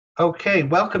Okay,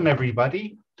 welcome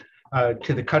everybody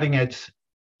to the Cutting Edge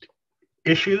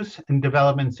Issues in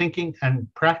Development Thinking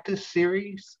and Practice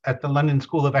series at the London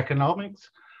School of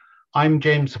Economics. I'm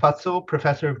James Futzel,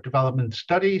 Professor of Development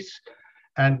Studies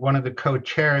and one of the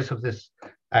co-chairs of this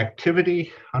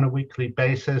activity on a weekly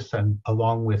basis, and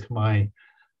along with my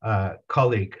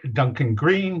colleague Duncan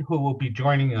Green, who will be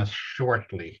joining us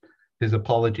shortly. His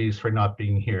apologies for not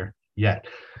being here yet.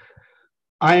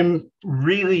 I'm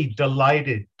really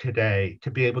delighted today to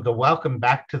be able to welcome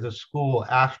back to the school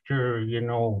after,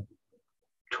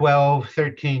 12,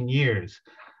 13 years,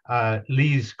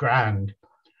 Lise Grand,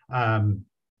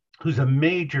 who's a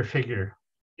major figure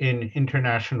in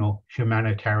international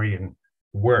humanitarian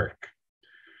work.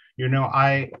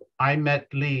 I met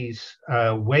Lise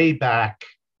way back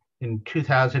in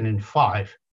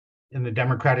 2005 in the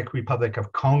Democratic Republic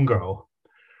of Congo,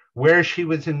 where she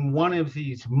was in one of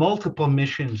these multiple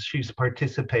missions she's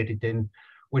participated in,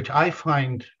 which I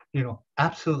find,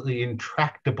 absolutely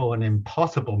intractable and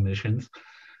impossible missions.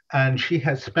 And she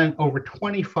has spent over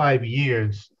 25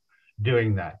 years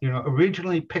doing that.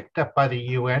 Originally picked up by the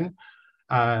UN,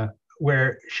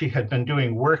 where she had been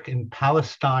doing work in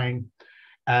Palestine.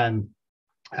 And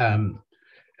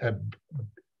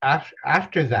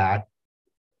after that,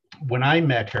 when I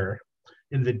met her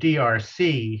in the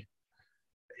DRC,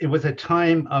 it was a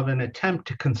time of an attempt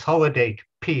to consolidate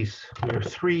peace. We were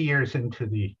 3 years into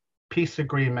the peace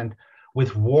agreement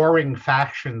with warring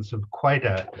factions of quite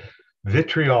a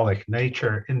vitriolic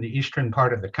nature in the eastern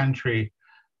part of the country.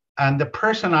 And the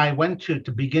person I went to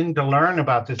begin to learn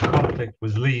about this conflict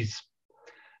was Lise.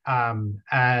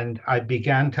 And I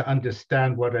began to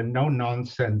understand what a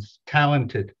no-nonsense,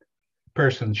 talented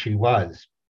person she was.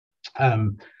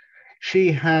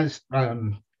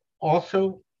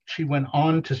 She went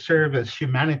on to serve as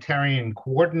humanitarian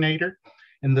coordinator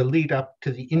in the lead up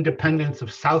to the independence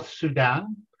of South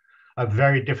Sudan, a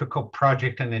very difficult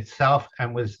project in itself,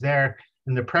 and was there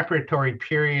in the preparatory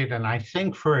period, and I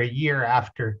think for a year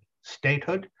after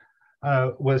statehood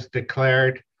was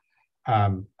declared.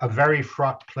 A very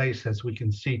fraught place, as we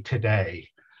can see today,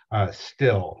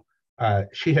 still.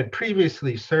 She had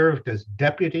previously served as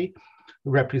deputy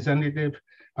representative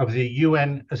of the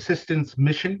UN Assistance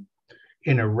Mission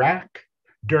in Iraq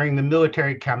during the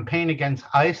military campaign against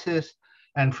ISIS.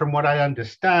 And from what I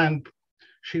understand,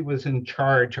 she was in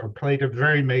charge or played a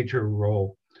very major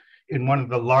role in one of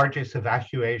the largest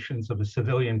evacuations of a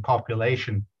civilian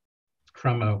population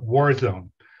from a war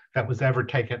zone that was ever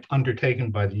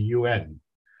undertaken by the UN.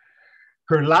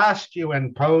 Her last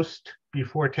UN post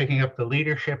before taking up the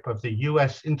leadership of the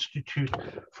US Institute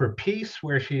for Peace,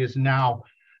 where she is now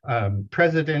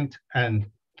president and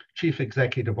chief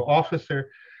executive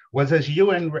officer, was as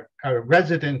UN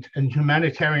resident and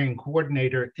humanitarian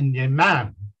coordinator in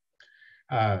Yemen,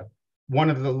 one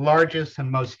of the largest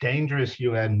and most dangerous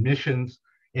UN missions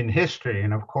in history,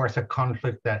 and of course a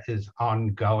conflict that is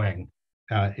ongoing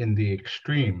in the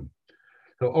extreme.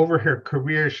 So over her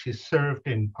career, she served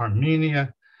in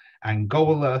Armenia,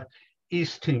 Angola,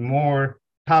 East Timor,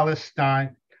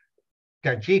 Palestine,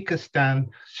 Tajikistan,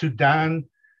 Sudan,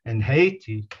 and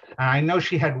Haiti. And I know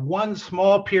she had one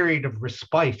small period of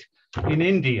respite in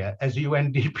India as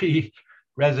UNDP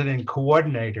resident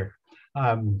coordinator,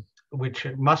 which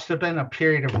must have been a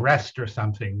period of rest or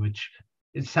something, which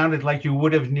it sounded like you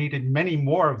would have needed many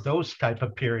more of those type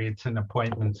of periods and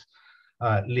appointments,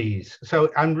 Lise.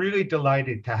 So I'm really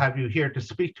delighted to have you here to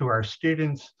speak to our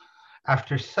students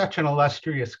after such an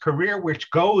illustrious career,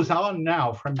 which goes on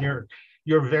now from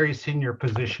your very senior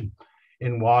position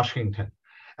in Washington.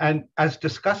 And as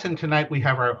discussing tonight, we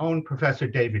have our own Professor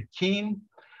David Keane.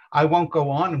 I won't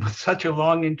go on with such a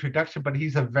long introduction, but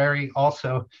he's a very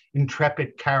also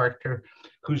intrepid character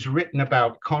who's written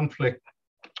about conflict,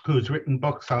 who's written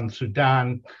books on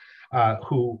Sudan,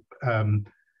 who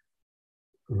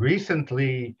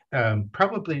recently,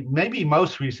 maybe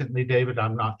most recently, David,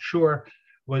 I'm not sure,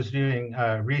 was doing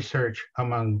research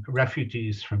among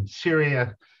refugees from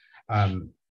Syria.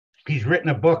 He's written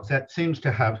a book that seems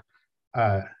to have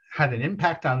had an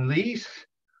impact on Lise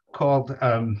called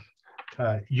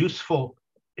Useful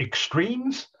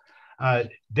Extremes.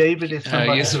 David is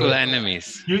somebody useful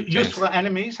enemies. Useful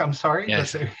enemies, I'm sorry.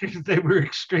 Yes. They were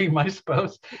extreme, I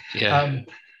suppose. Yeah.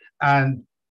 And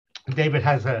David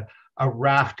has a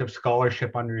raft of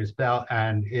scholarship under his belt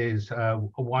and is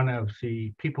one of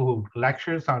the people who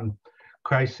lectures on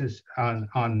crisis, on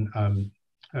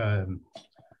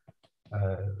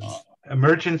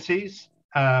emergencies,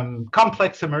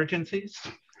 complex emergencies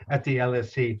at the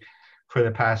LSE for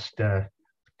the past, I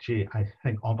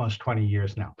think almost 20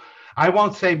 years now. I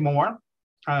won't say more.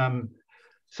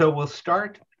 So we'll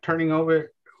start turning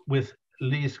over with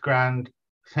Lise Grand.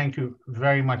 Thank you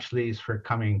very much, Lise, for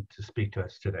coming to speak to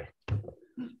us today.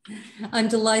 I'm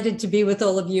delighted to be with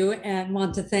all of you and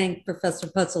want to thank Professor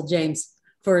Putzel James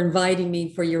for inviting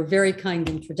me, for your very kind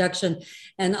introduction,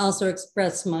 and also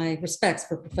express my respects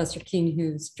for Professor Keene,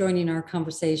 who's joining our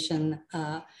conversation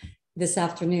this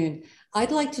afternoon.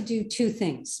 I'd like to do two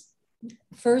things.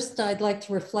 First, I'd like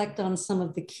to reflect on some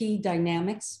of the key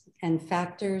dynamics and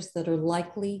factors that are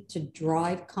likely to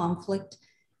drive conflict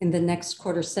in the next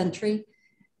quarter century.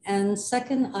 And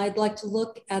second, I'd like to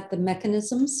look at the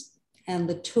mechanisms and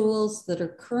the tools that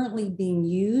are currently being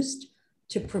used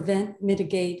to prevent,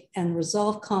 mitigate, and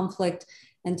resolve conflict,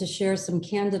 and to share some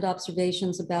candid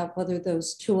observations about whether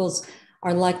those tools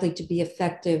are likely to be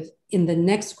effective in the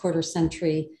next quarter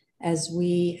century as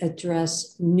we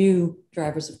address new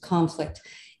drivers of conflict.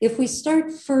 If we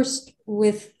start first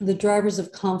with the drivers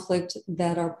of conflict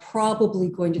that are probably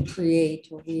going to create,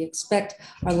 or we expect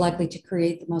are likely to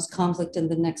create the most conflict in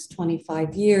the next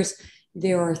 25 years,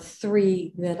 there are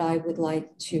three that I would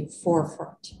like to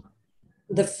forefront.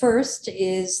 The first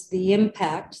is the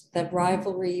impact that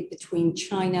rivalry between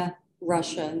China,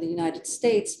 Russia, and the United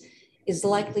States is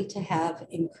likely to have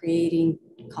in creating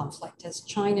conflict as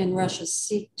China and Russia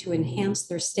seek to enhance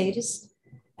their status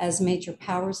as major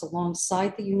powers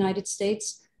alongside the United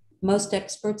States. Most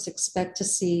experts expect to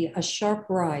see a sharp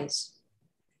rise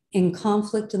in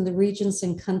conflict in the regions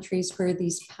and countries where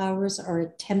these powers are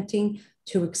attempting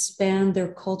to expand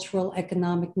their cultural,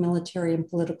 economic, military, and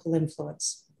political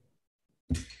influence.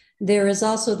 There is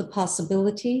also the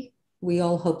possibility, we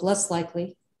all hope less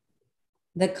likely,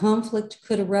 that conflict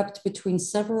could erupt between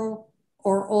several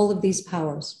or all of these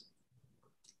powers,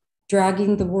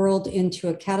 dragging the world into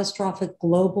a catastrophic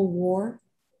global war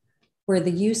where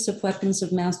the use of weapons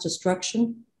of mass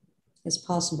destruction is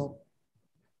possible.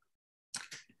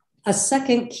 A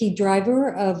second key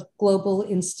driver of global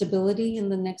instability in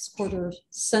the next quarter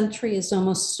century is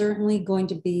almost certainly going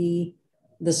to be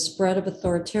the spread of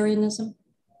authoritarianism,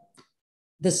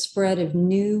 the spread of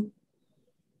new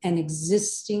and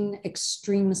existing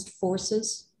extremist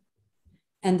forces,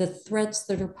 and the threats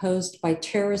that are posed by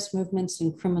terrorist movements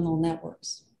and criminal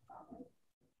networks.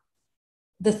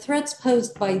 The threats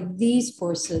posed by these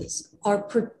forces are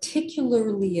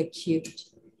particularly acute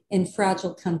in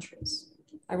fragile countries: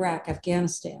 Iraq,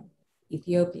 Afghanistan,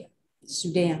 Ethiopia,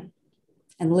 Sudan,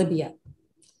 and Libya.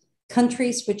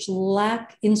 Countries which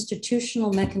lack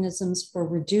institutional mechanisms for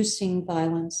reducing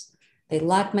violence. They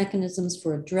lack mechanisms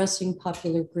for addressing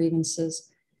popular grievances,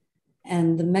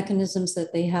 and the mechanisms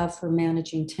that they have for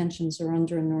managing tensions are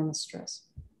under enormous stress.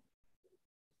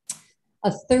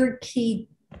 A third key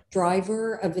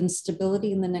driver of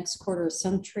instability in the next quarter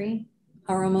century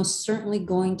are almost certainly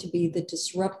going to be the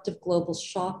disruptive global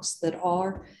shocks that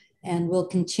are and will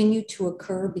continue to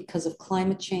occur because of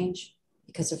climate change,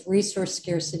 because of resource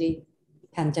scarcity,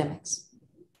 pandemics.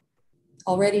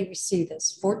 Already we see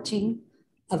this. 14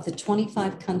 of the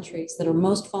 25 countries that are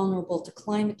most vulnerable to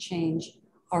climate change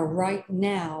are right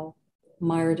now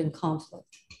mired in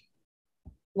conflict.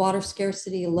 Water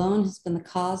scarcity alone has been the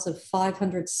cause of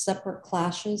 500 separate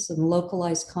clashes and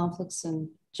localized conflicts in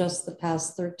just the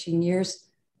past 13 years.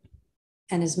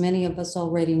 And as many of us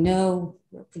already know,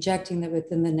 we're projecting that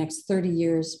within the next 30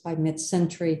 years, by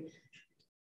mid-century,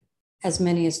 as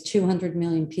many as 200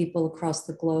 million people across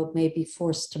the globe may be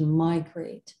forced to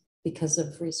migrate because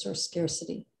of resource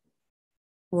scarcity.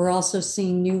 We're also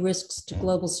seeing new risks to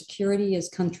global security as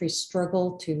countries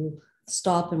struggle to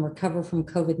stop and recover from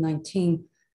COVID-19,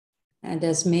 and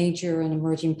as major and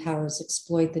emerging powers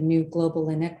exploit the new global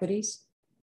inequities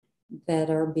that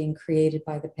are being created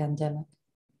by the pandemic.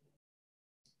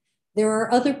 There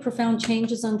are other profound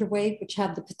changes underway which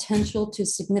have the potential to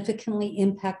significantly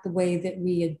impact the way that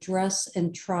we address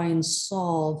and try and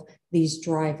solve these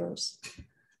drivers.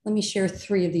 Let me share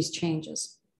three of these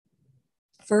changes.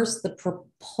 First, the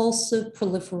propulsive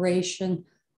proliferation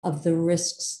of the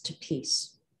risks to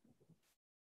peace.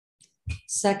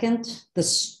 Second, the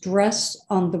stress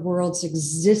on the world's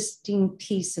existing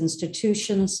peace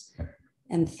institutions.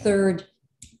 And third,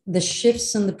 the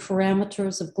shifts in the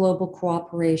parameters of global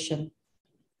cooperation,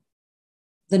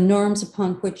 the norms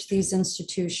upon which these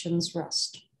institutions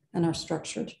rest and are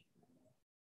structured.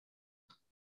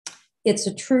 It's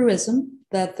a truism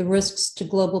that the risks to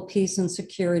global peace and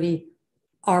security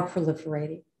are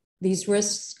proliferating. These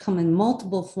risks come in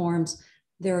multiple forms.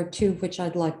 There are two which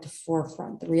I'd like to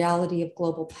forefront: the reality of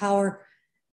global power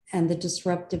and the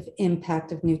disruptive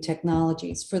impact of new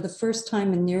technologies. For the first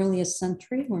time in nearly a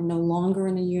century, we're no longer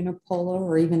in a unipolar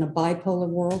or even a bipolar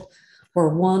world. where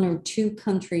one or two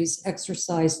countries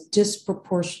exercise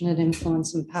disproportionate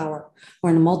influence and power.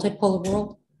 We're in a multipolar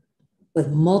world with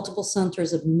multiple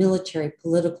centers of military,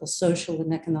 political, social,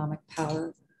 and economic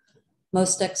power.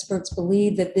 Most experts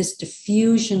believe that this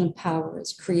diffusion of power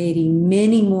is creating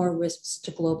many more risks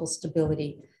to global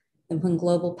stability than when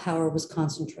global power was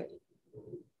concentrated.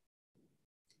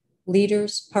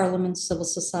 Leaders, parliaments, civil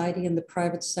society, and the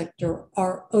private sector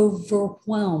are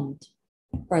overwhelmed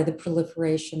by the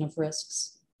proliferation of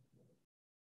risks.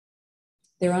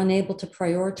 They're unable to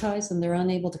prioritize and they're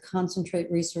unable to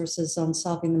concentrate resources on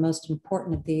solving the most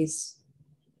important of these,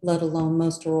 let alone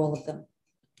most or all of them.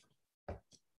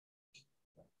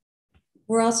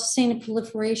 We're also seeing a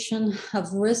proliferation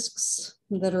of risks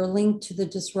that are linked to the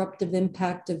disruptive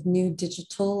impact of new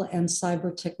digital and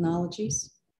cyber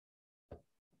technologies.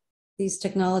 These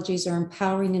technologies are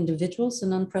empowering individuals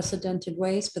in unprecedented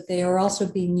ways, but they are also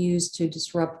being used to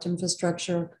disrupt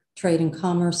infrastructure, trade, and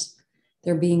commerce.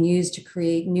 They're being used to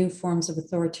create new forms of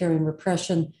authoritarian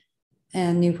repression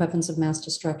and new weapons of mass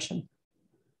destruction.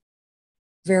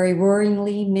 Very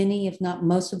worryingly, many, if not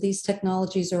most of these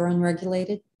technologies are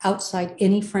unregulated, outside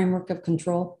any framework of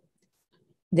control.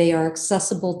 They are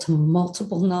accessible to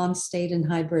multiple non-state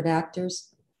and hybrid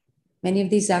actors. Many of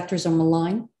these actors are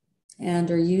malign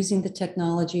and are using the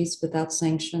technologies without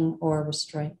sanction or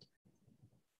restraint.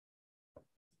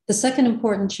 The second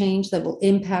important change that will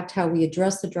impact how we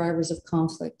address the drivers of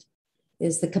conflict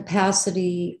is the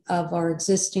capacity of our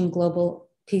existing global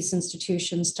peace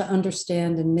institutions to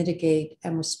understand and mitigate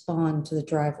and respond to the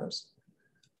drivers.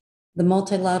 The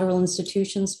multilateral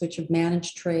institutions which have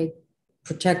managed trade,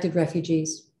 protected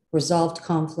refugees, resolved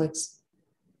conflicts,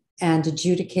 and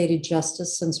adjudicated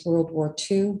justice since World War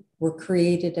II were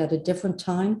created at a different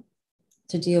time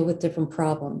to deal with different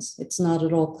problems. It's not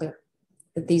at all clear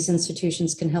that these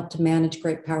institutions can help to manage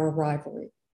great power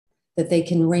rivalry, that they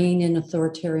can rein in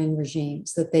authoritarian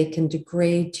regimes, that they can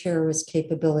degrade terrorist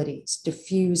capabilities,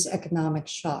 diffuse economic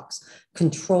shocks,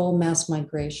 control mass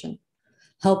migration,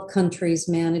 help countries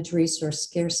manage resource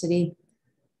scarcity,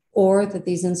 or that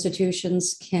these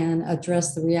institutions can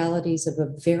address the realities of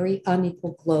a very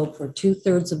unequal globe where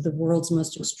 2/3 of the world's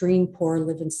most extreme poor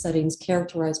live in settings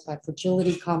characterized by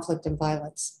fragility, conflict, and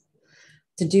violence.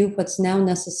 To do what's now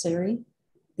necessary,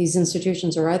 these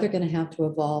institutions are either going to have to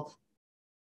evolve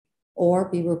or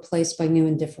be replaced by new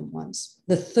and different ones.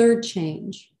 The third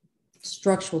change,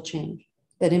 structural change,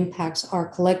 that impacts our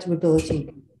collective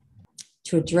ability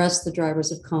to address the drivers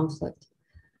of conflict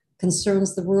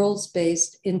concerns the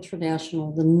rules-based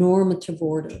international, the normative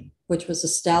order, which was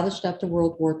established after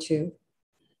World War II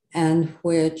and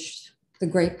which the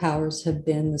great powers have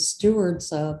been the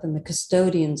stewards of and the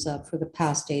custodians of for the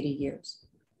past 80 years.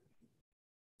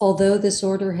 Although this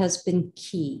order has been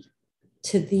key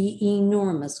to the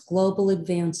enormous global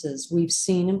advances we've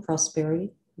seen in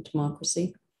prosperity and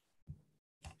democracy,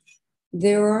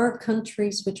 there are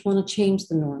countries which want to change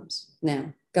the norms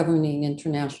now, governing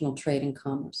international trade and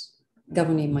commerce,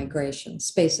 governing migration,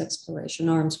 space exploration,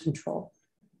 arms control,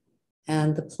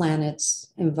 and the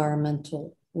planet's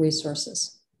environmental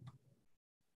resources.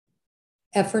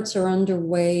 Efforts are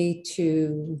underway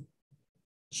to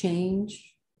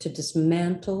change, to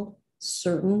dismantle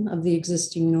certain of the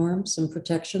existing norms and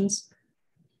protections,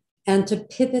 and to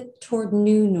pivot toward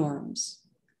new norms,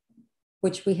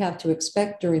 which we have to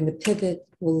expect during the pivot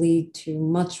will lead to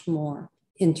much more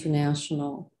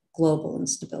international global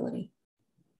instability.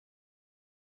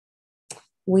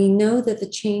 We know that the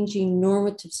changing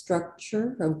normative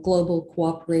structure of global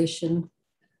cooperation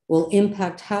will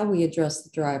impact how we address the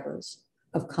drivers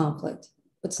of conflict.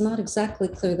 What's not exactly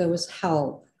clear, though, is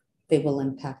how they will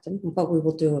impact them and what we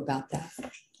will do about that.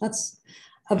 That's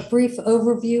a brief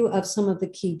overview of some of the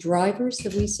key drivers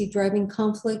that we see driving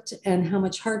conflict and how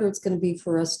much harder it's going to be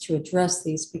for us to address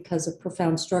these because of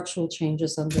profound structural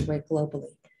changes underway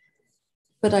globally.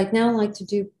 But I'd now like to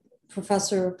do,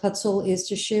 Professor Putzel, is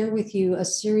to share with you a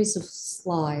series of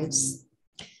slides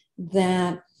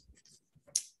that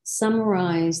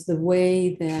summarize the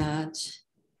way that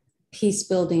peace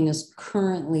building is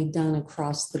currently done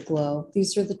across the globe.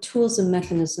 These are the tools and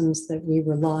mechanisms that we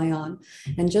rely on.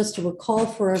 And just to recall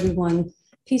for everyone,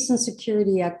 peace and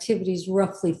security activities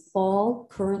roughly fall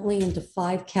currently into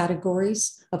 5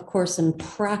 categories. Of course, in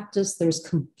practice, there's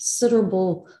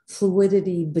considerable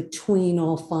fluidity between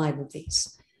all 5 of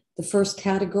these. The first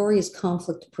category is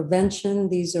conflict prevention.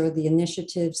 These are the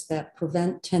initiatives that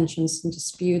prevent tensions and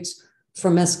disputes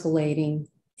from escalating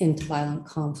into violent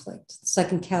conflict. The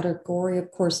second category,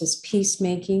 of course, is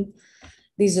peacemaking.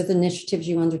 These are the initiatives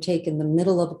you undertake in the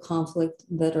middle of a conflict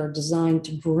that are designed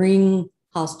to bring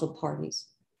hostile parties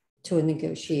to a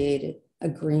negotiated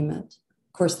agreement.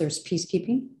 Of course, there's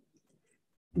peacekeeping.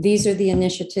 These are the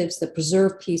initiatives that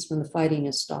preserve peace when the fighting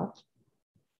is stopped.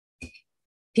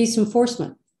 Peace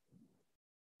enforcement.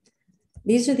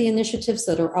 These are the initiatives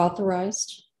that are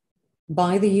authorized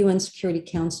by the UN Security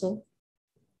Council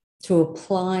to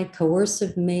apply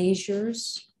coercive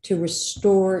measures to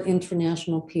restore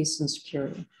international peace and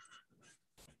security.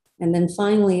 And then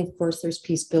finally, of course, there's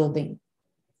peace building.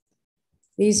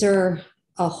 These are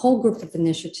a whole group of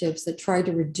initiatives that try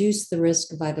to reduce the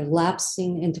risk of either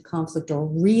lapsing into conflict or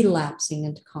relapsing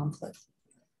into conflict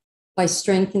by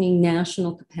strengthening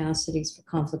national capacities for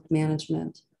conflict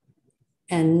management.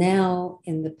 And now,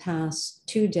 in the past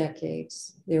 2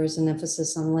 decades, there is an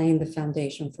emphasis on laying the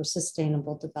foundation for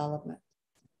sustainable development.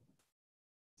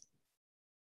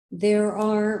 There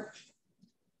are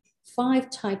 5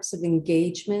 types of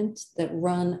engagement that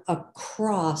run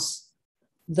across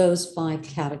those 5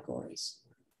 categories.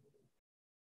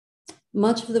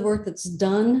 Much of the work that's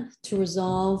done to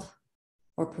resolve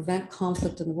or prevent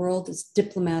conflict in the world is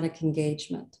diplomatic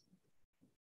engagement.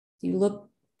 You look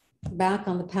back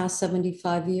on the past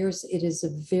 75 years, it is a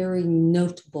very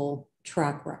notable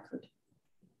track record.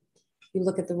 You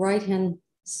look at the right-hand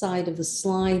side of the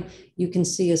slide, you can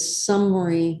see a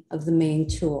summary of the main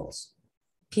tools: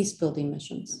 peacebuilding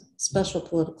missions, special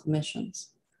political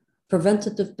missions,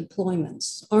 preventative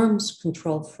deployments, arms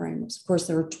control frameworks. Of course,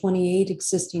 there are 28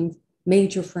 existing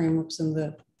major frameworks in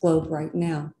the globe right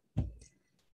now.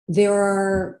 There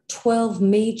are 12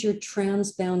 major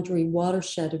transboundary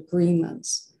watershed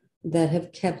agreements that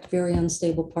have kept very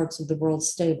unstable parts of the world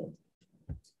stable.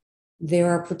 There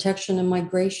are protection and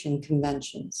migration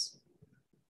conventions,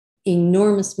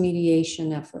 enormous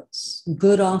mediation efforts,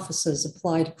 good offices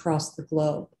applied across the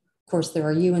globe. Of course, there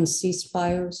are UN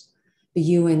ceasefires. The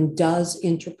UN does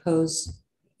interpose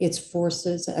its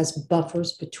forces as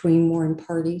buffers between warring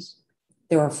parties.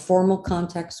 There are formal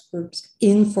contact groups,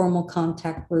 informal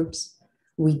contact groups.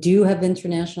 We do have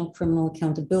international criminal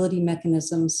accountability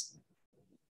mechanisms.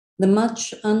 The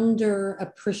much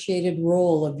underappreciated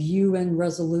role of UN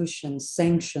resolutions,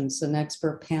 sanctions, and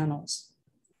expert panels.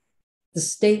 The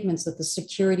statements that the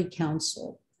Security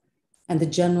Council and the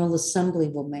General Assembly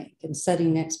will make in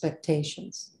setting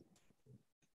expectations.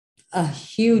 A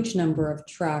huge number of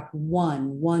track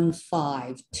 1, 1,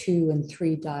 5, 2, and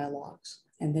 3 dialogues,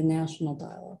 and the national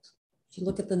dialogues. If you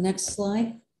look at the next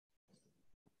slide,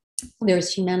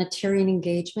 there's humanitarian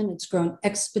engagement. It's grown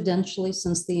exponentially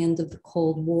since the end of the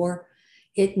Cold War.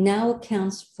 It now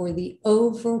accounts for the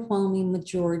overwhelming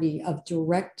majority of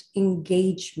direct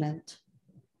engagement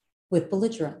with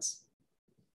belligerents.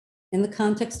 In the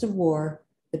context of war,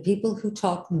 the people who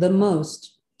talk the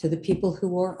most to the people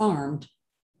who are armed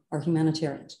are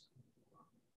humanitarians.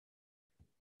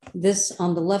 This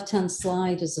on the left-hand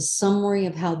slide is a summary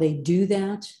of how they do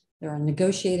that. There are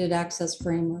negotiated access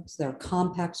frameworks, there are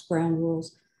compacts, ground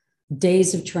rules,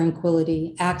 days of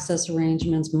tranquility, access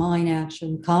arrangements, mine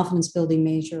action, confidence building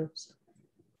measures.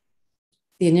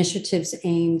 The initiatives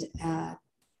aimed at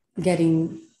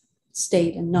getting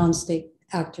state and non-state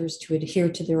actors to adhere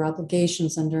to their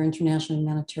obligations under international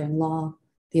humanitarian law,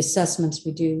 the assessments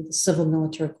we do, the civil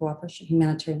military cooperation,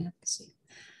 humanitarian advocacy.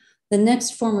 The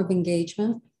next form of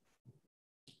engagement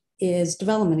is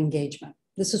development engagement.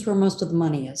 This is where most of the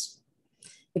money is.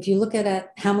 If you look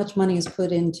at how much money is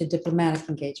put into diplomatic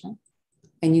engagement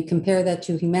and you compare that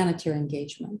to humanitarian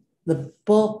engagement, the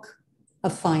bulk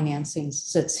of financing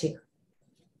sits here.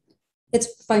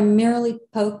 It's primarily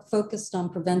focused on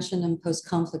prevention and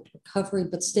post-conflict recovery,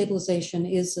 but stabilization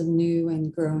is a new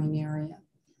and growing area.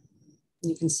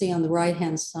 You can see on the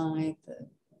right-hand side,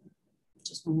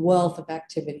 just a wealth of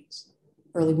activities,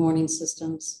 early warning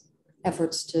systems,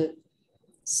 efforts to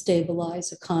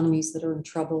stabilize economies that are in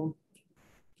trouble,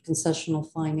 concessional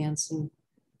financing,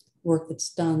 work that's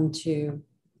done to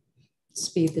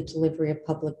speed the delivery of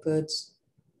public goods,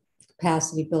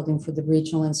 capacity building for the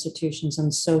regional institutions,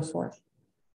 and so forth.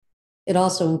 It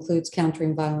also includes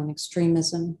countering violent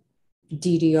extremism,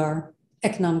 DDR,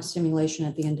 economic stimulation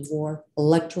at the end of war,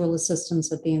 electoral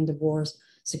assistance at the end of wars,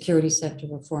 security sector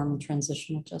reform, and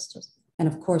transitional justice. And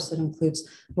of course, it includes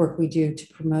work we do to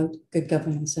promote good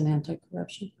governance and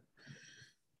anti-corruption.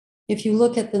 If you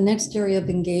look at the next area of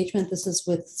engagement, this is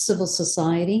with civil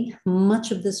society. Much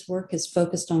of this work is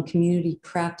focused on community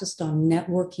practice, on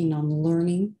networking, on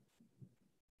learning.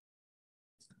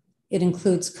 It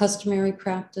includes customary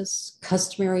practice,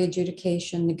 customary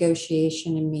adjudication,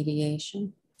 negotiation, and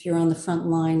mediation. If you're on the front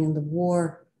line in the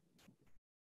war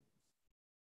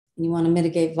and you want to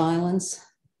mitigate violence,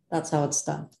 that's how it's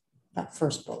done, that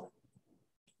first bullet.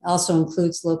 Also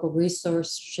includes local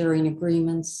resource sharing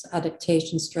agreements,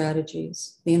 adaptation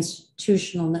strategies, the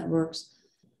institutional networks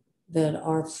that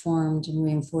are formed and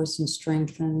reinforced and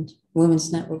strengthened,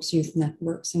 women's networks, youth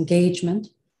networks, engagement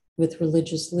with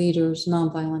religious leaders,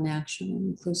 nonviolent action, and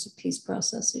inclusive peace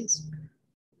processes.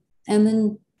 And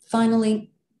then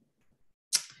finally,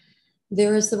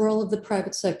 there is the role of the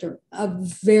private sector, a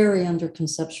very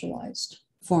underconceptualized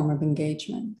form of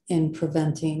engagement in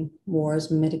preventing wars,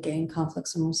 mitigating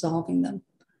conflicts, and resolving them.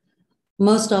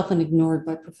 Most often ignored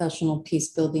by professional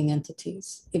peace-building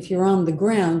entities. If you're on the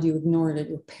ground, you ignore it at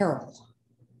your peril.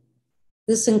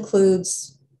 This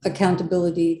includes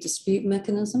accountability dispute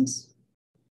mechanisms.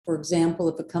 For example,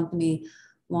 if a company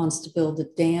wants to build a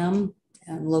dam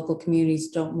and local communities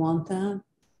don't want that,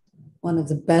 one of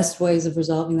the best ways of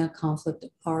resolving that conflict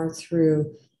are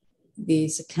through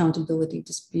these accountability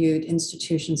dispute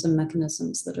institutions and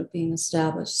mechanisms that are being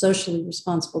established. Socially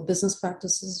responsible business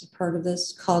practices are part of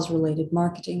this, cause-related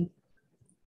marketing,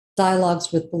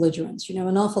 dialogues with belligerents. You know,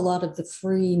 an awful lot of the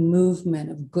free movement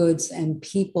of goods and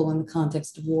people in the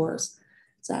context of wars,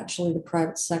 it's actually the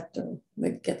private sector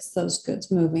that gets those goods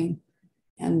moving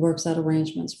and works out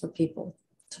arrangements for people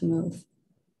to move.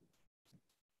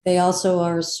 They also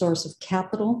are a source of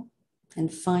capital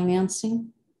and financing.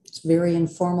 It's very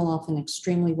informal, often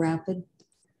extremely rapid.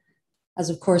 As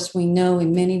of course we know,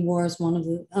 in many wars, one of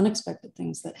the unexpected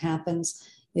things that happens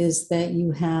is that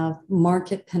you have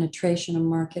market penetration and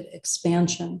market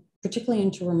expansion, particularly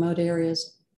into remote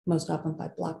areas, most often by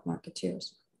black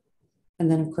marketeers. And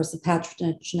then of course the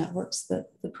patronage networks that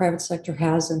the private sector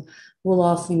has and will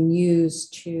often use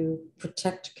to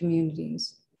protect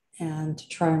communities and to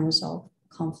try and resolve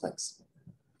conflicts.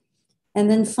 And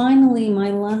then finally, my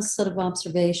last set of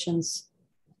observations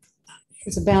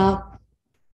is about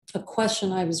a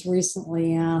question I was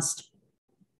recently asked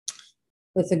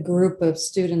with a group of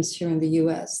students here in the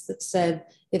US that said,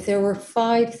 if there were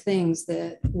 5 things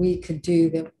that we could do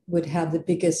that would have the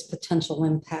biggest potential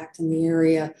impact in the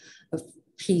area of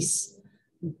peace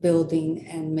building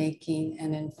and making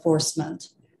and enforcement,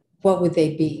 what would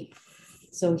they be?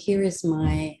 So here is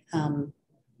my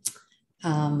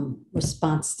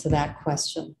response to that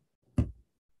question.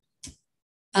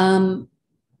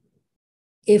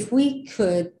 If we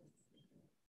could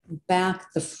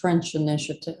back the French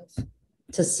initiative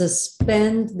to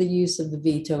suspend the use of the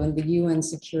veto in the UN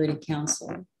Security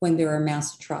Council when there are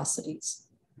mass atrocities,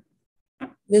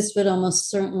 this would almost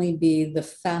certainly be the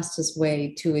fastest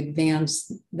way to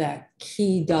advance that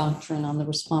key doctrine on the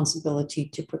responsibility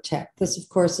to protect. This, of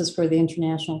course, is where the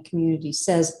international community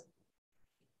says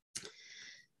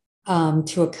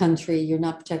to a country, you're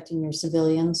not protecting your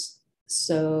civilians,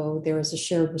 so there is a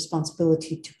shared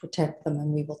responsibility to protect them,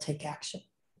 and we will take action.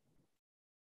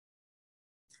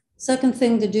 Second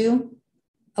thing to do,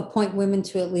 appoint women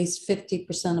to at least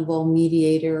 50% of all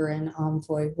mediator and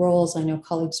envoy roles. I know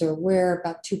colleagues are aware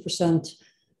about 2%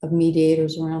 of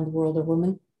mediators around the world are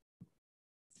women,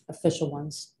 official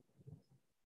ones.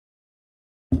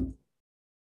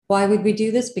 Why would we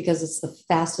do this? Because it's the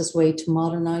fastest way to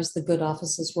modernize the good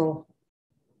office's role.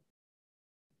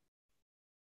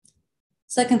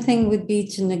 Second thing would be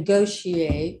to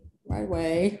negotiate right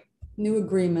away new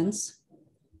agreements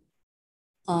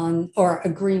on, or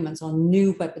agreements on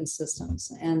new weapon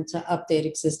systems and to update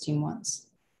existing ones.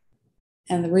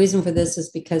 And the reason for this is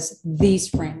because these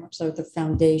frameworks are the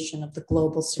foundation of the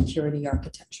global security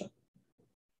architecture.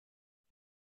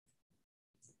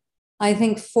 I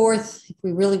think fourth, if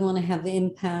we really want to have the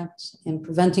impact in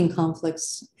preventing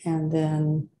conflicts and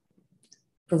then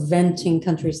preventing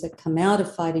countries that come out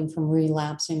of fighting from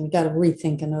relapsing, we got to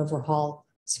rethink and overhaul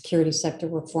security sector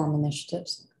reform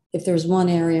initiatives. If there's one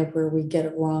area where we get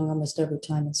it wrong almost every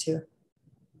time, it's here.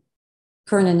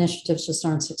 Current initiatives just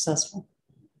aren't successful.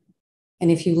 And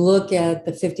if you look at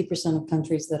the 50% of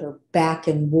countries that are back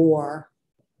in war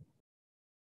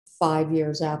 5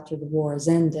 years after the war has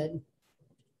ended,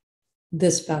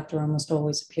 this factor almost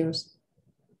always appears.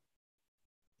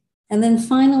 And then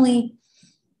finally,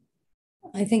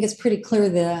 I think it's pretty clear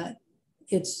that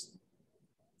it's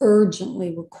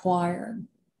urgently required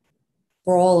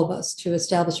for all of us to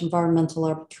establish environmental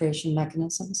arbitration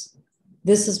mechanisms.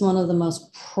 This is one of the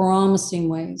most promising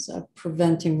ways of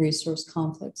preventing resource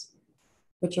conflicts,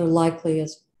 which are likely,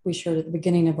 as we shared at the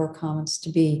beginning of our comments, to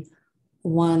be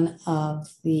one of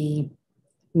the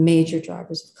major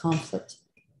drivers of conflict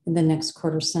in the next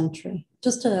quarter century.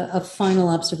 Just a final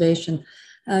observation.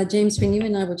 James, when you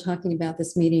and I were talking about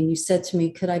this meeting, you said to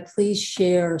me, could I please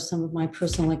share some of my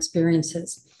personal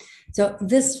experiences? So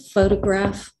this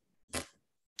photograph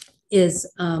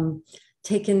is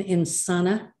taken in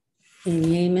Sana'a in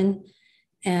Yemen.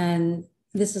 And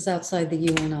this is outside the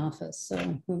UN office.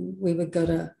 So when we would go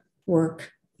to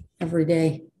work every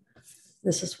day,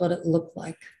 this is what it looked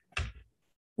like.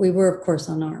 We were, of course,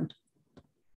 unarmed.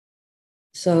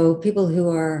 So people who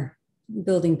are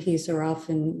building peace are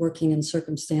often working in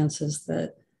circumstances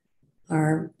that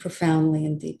are profoundly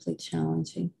and deeply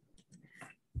challenging.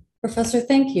 Professor,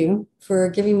 thank you for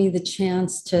giving me the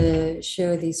chance to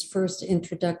share these first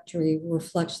introductory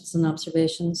reflections and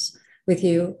observations with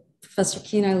you. Professor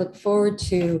Keene, I look forward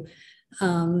to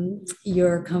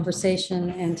your conversation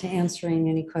and to answering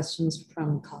any questions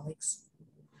from colleagues.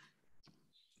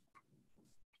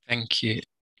 Thank you.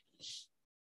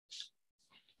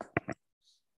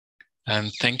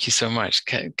 Thank you so much.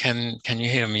 Can you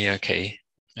hear me okay?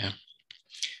 Yeah.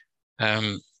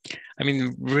 I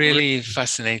mean, really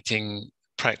fascinating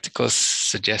practical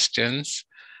suggestions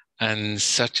and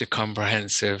such a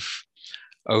comprehensive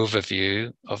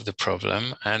overview of the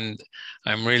problem. And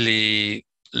I'm really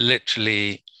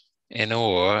literally in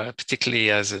awe,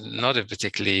 particularly as not a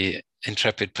particularly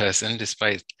intrepid person,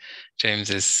 despite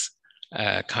James's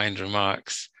kind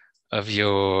remarks, of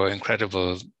your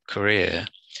incredible career.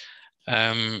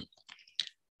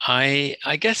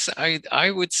 I guess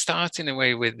I would start in a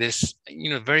way with this,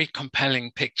 very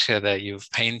compelling picture that you've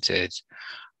painted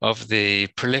of the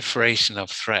proliferation of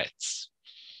threats.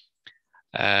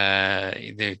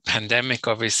 The pandemic,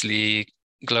 obviously,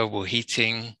 global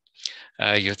heating.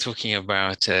 You're talking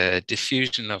about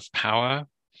diffusion of power,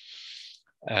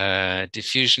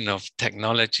 diffusion of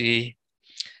technology,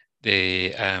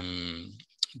 the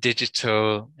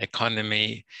digital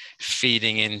economy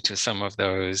feeding into some of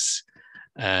those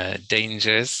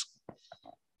dangers,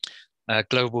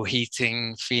 global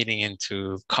heating feeding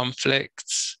into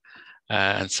conflicts,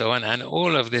 and so on. And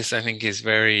all of this, I think, is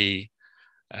very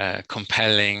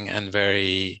compelling and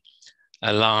very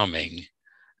alarming.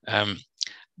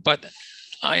 But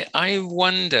I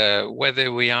wonder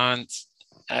whether we aren't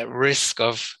at risk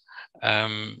of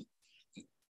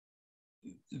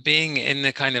being in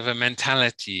the kind of a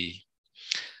mentality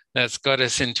that's got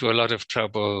us into a lot of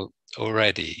trouble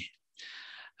already.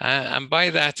 And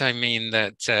by that, I mean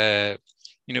that,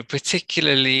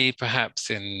 particularly perhaps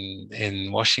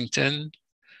in Washington,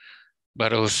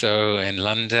 but also in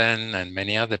London and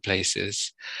many other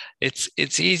places,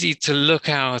 it's easy to look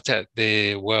out at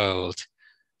the world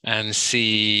and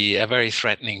see a very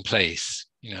threatening place,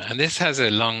 and this has a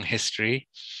long history,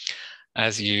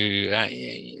 as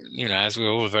as we're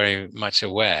all very much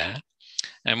aware.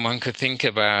 And one could think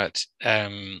about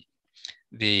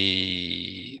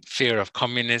the fear of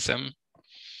communism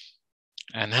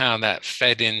and how that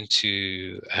fed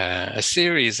into a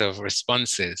series of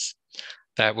responses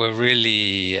that were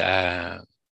really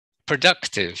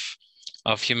productive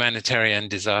of humanitarian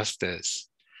disasters,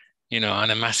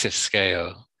 on a massive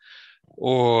scale,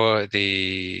 or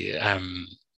the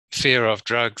fear of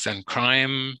drugs and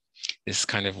crime, this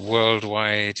kind of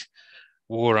worldwide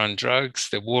war on drugs.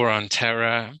 The war on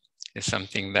terror is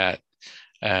something that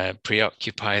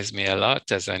preoccupies me a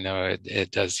lot, as I know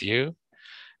it does you.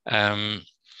 I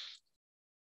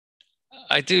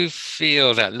do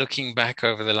feel that looking back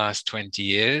over the last 20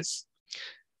 years,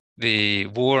 the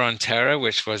war on terror,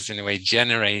 which was in a way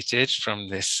generated from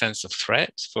this sense of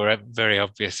threat for very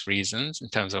obvious reasons in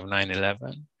terms of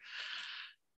 9/11,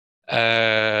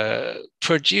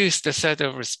 produced a set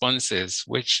of responses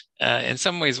which in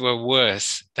some ways were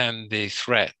worse than the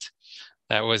threat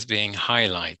that was being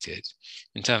highlighted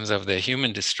in terms of the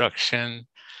human destruction,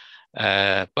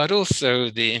 but also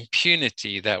the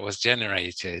impunity that was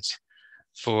generated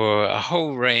for a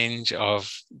whole range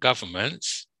of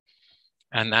governments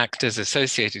and actors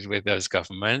associated with those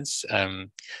governments,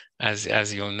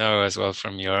 as you'll know as well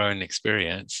from your own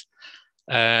experience,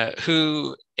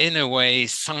 who in a way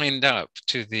signed up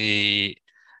to the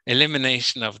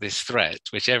elimination of this threat,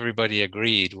 which everybody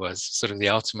agreed was sort of the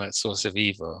ultimate source of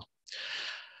evil.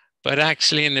 But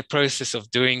actually in the process of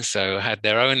doing so had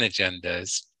their own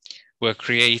agendas, were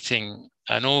creating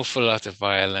an awful lot of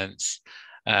violence,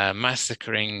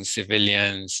 massacring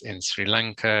civilians in Sri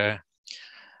Lanka,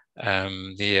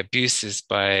 the abuses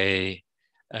by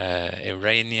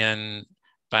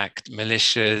Iranian-backed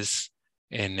militias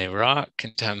in Iraq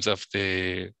in terms of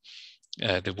the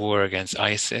war against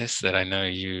ISIS that I know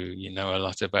you know a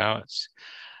lot about,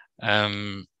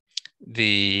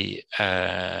 the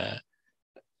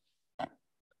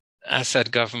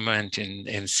Assad government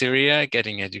in Syria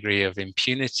getting a degree of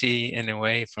impunity in a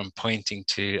way from pointing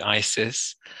to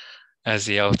ISIS as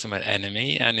the ultimate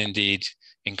enemy, and indeed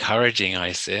encouraging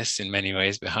ISIS in many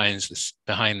ways behind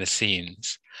the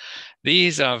scenes.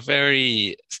 These are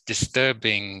very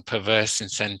disturbing, perverse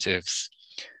incentives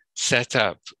set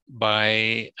up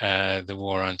by the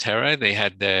war on terror. They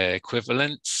had their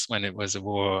equivalents when it was a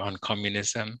war on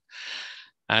communism.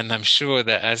 And I'm sure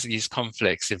that as these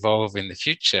conflicts evolve in the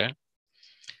future,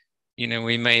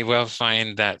 we may well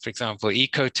find that, for example,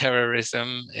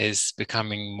 eco-terrorism is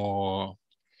becoming more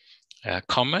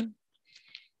common.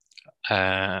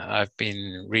 I've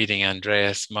been reading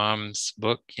Andreas Malm's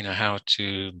book, How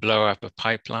to Blow Up a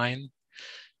Pipeline,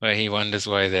 where he wonders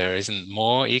why there isn't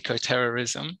more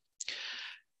eco-terrorism,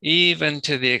 even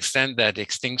to the extent that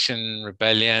Extinction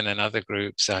Rebellion and other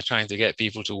groups are trying to get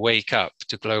people to wake up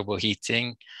to global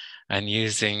heating and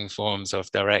using forms of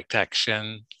direct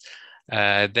action.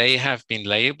 They have been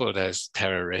labeled as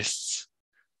terrorists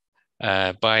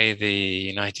by the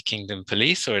United Kingdom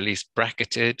police, or at least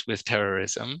bracketed with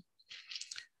terrorism.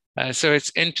 So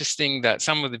it's interesting that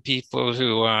some of the people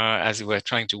who are, as it were,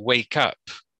 trying to wake up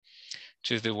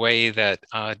to the way that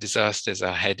our disasters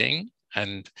are heading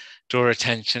and draw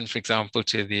attention, for example,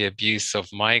 to the abuse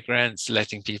of migrants,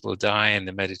 letting people die in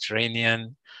the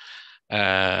Mediterranean,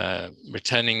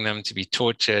 returning them to be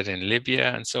tortured in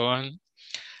Libya and so on.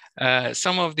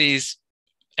 Some of these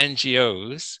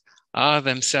NGOs are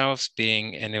themselves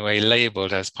being, in a way,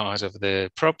 labeled as part of the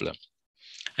problem.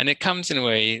 And it comes in a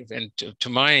way, and to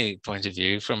my point of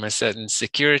view, from a certain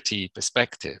security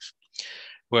perspective,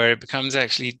 where it becomes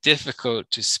actually difficult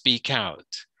to speak out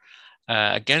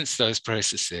against those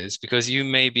processes, because you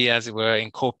may be, as it were,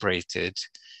 incorporated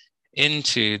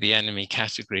into the enemy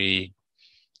category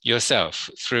yourself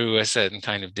through a certain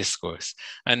kind of discourse.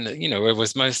 And, it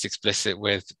was most explicit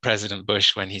with President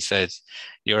Bush when he said,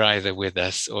 you're either with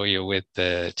us or you're with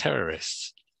the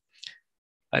terrorists.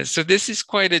 So this is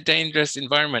quite a dangerous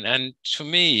environment. And to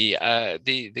me,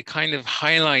 the kind of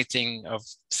highlighting of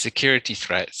security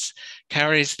threats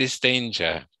carries this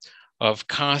danger of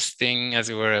casting, as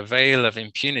it were, a veil of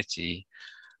impunity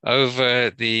over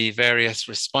the various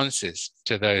responses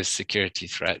to those security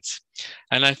threats.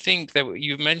 And I think that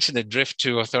you mentioned a drift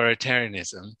to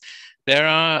authoritarianism.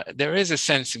 There is a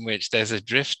sense in which there's a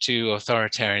drift to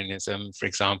authoritarianism, for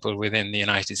example, within the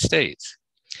United States.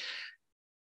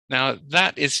 Now,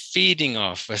 that is feeding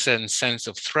off a certain sense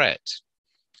of threat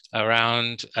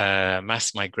around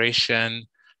mass migration,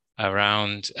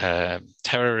 around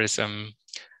terrorism,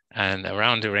 and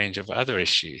around a range of other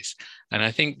issues. And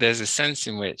I think there's a sense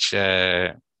in which,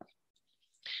 this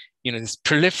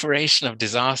proliferation of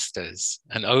disasters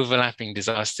and overlapping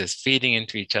disasters feeding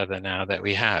into each other now that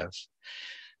we have,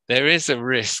 there is a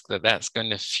risk that that's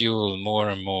going to fuel more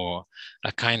and more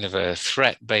a kind of a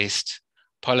threat-based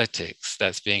politics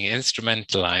that's being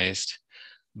instrumentalized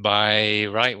by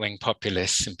right-wing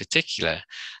populists in particular,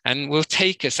 and will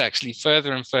take us actually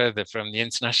further and further from the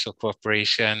international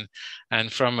cooperation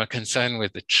and from a concern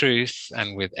with the truth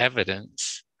and with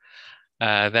evidence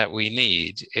that we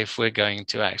need if we're going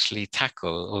to actually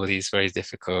tackle all these very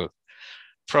difficult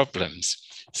problems.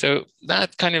 So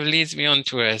that kind of leads me on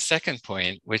to a second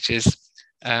point, which is,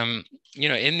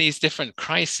 in these different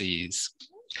crises,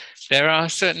 there are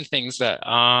certain things that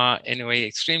are, in a way,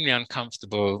 extremely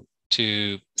uncomfortable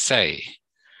to say.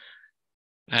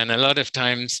 And a lot of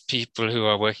times people who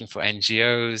are working for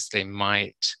NGOs, they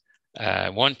might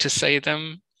want to say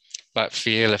them, but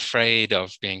feel afraid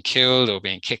of being killed or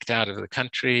being kicked out of the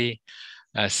country.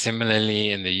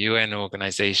 Similarly, in the UN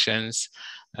organizations,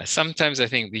 sometimes I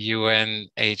think the UN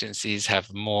agencies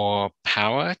have more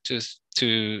power to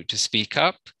speak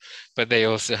up, but they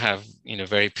also have,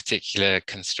 very particular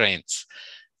constraints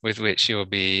with which you'll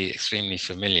be extremely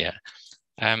familiar.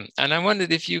 And I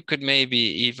wondered if you could maybe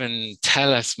even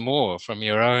tell us more from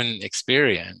your own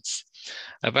experience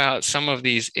about some of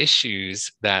these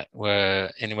issues that were,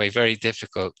 in a way, very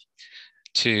difficult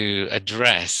to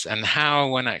address, and how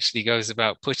one actually goes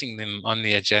about putting them on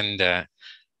the agenda,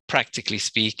 practically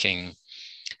speaking,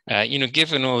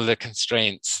 given all the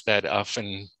constraints that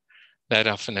often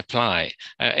apply.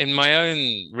 In my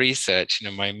own research,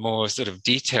 my more sort of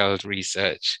detailed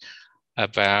research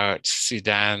about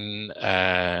Sudan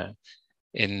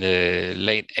in the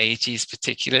late 80s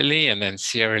particularly, and then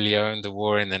Sierra Leone, the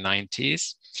war in the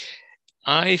 90s,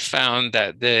 I found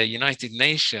that the United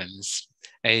Nations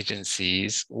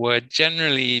agencies were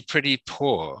generally pretty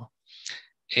poor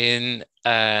in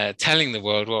telling the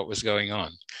world what was going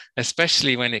on,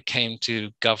 especially when it came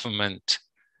to government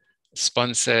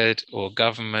sponsored or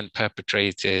government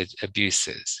perpetrated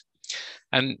abuses.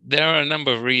 And there are a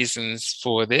number of reasons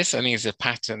for this. I think it's a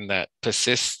pattern that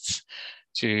persists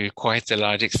to quite a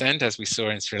large extent, as we saw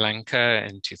in Sri Lanka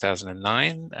in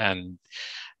 2009. And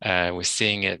we're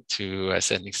seeing it to a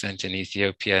certain extent in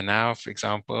Ethiopia now, for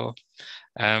example.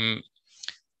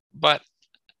 But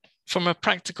from a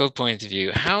practical point of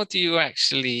view, how do you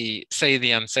actually say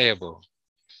the unsayable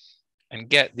and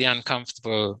get the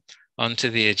uncomfortable onto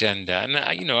the agenda? And,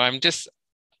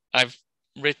 I've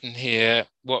written here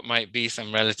what might be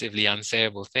some relatively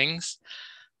unsayable things.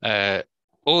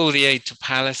 All the aid to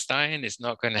Palestine is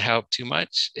not going to help too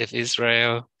much if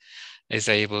Israel is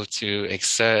able to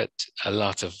exert a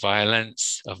lot of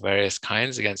violence of various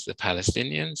kinds against the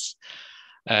Palestinians.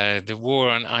 The war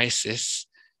on ISIS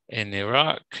in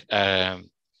Iraq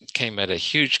came at a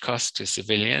huge cost to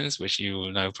civilians, which you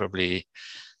will know probably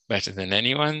better than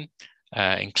anyone,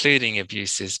 including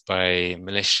abuses by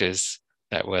militias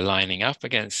that were lining up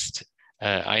against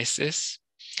ISIS.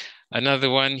 Another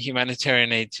one,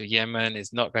 humanitarian aid to Yemen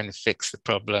is not going to fix the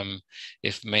problem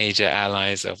if major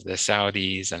allies of the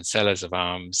Saudis and sellers of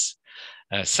arms,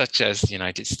 such as the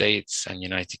United States and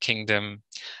United Kingdom,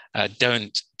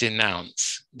 don't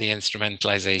denounce the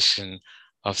instrumentalization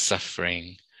of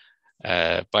suffering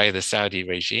by the Saudi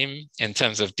regime. In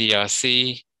terms of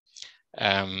DRC,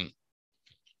 I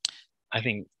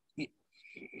think,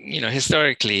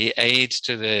 historically, aid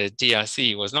to the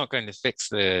DRC was not going to fix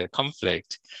the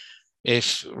conflict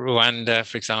if Rwanda,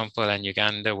 for example, and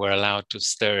Uganda were allowed to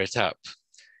stir it up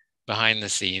behind the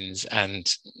scenes,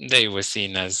 and they were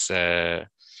seen as, the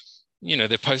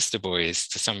poster boys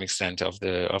to some extent of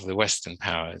the Western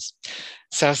powers.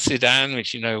 South Sudan,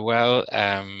 which you know well,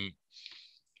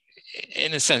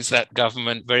 in a sense, that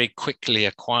government very quickly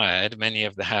acquired many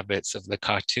of the habits of the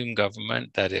Khartoum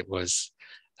government that it was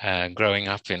growing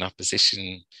up in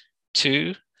opposition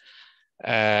to.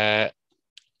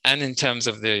 And in terms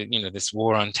of this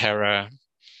war on terror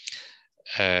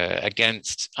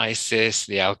against ISIS,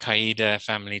 the Al-Qaeda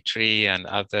family tree, and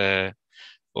other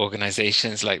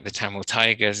organizations like the Tamil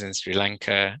Tigers in Sri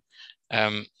Lanka,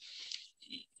 I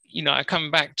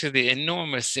come back to the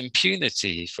enormous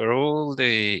impunity for all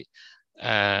the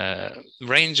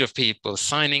range of people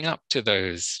signing up to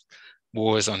those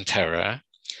wars on terror.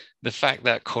 The fact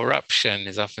that corruption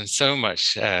is often so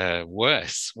much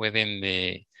worse within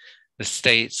the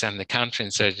states and the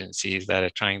counterinsurgencies that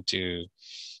are trying to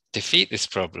defeat this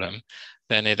problem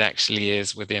than it actually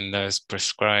is within those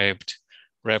prescribed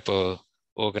rebel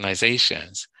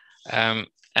organizations. And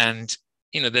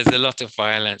there's a lot of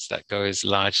violence that goes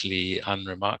largely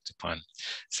unremarked upon.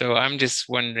 So I'm just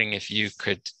wondering if you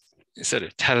could sort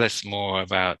of tell us more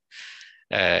about,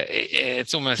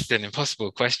 it's almost an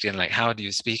impossible question, like how do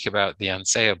you speak about the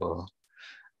unsayable?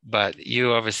 But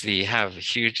you obviously have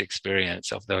huge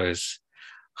experience of those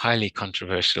highly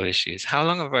controversial issues. How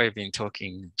long have I been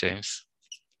talking, James?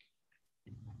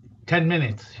 10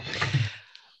 minutes.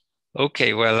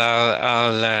 Okay, well,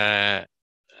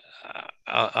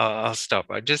 I'll stop.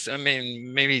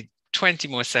 Maybe 20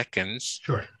 more seconds.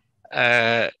 Sure.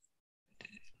 There's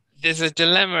a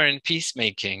dilemma in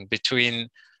peacemaking between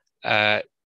having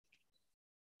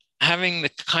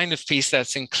the kind of peace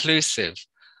that's inclusive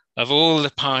of all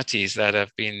the parties that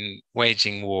have been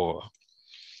waging war.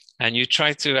 And you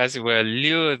try to, as it were,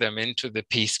 lure them into the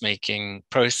peacemaking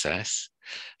process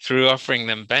through offering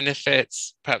them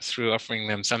benefits, perhaps through offering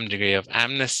them some degree of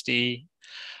amnesty,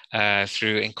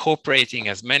 through incorporating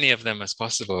as many of them as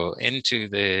possible into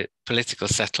the political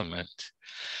settlement.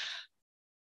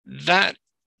 That,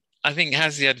 I think,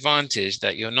 has the advantage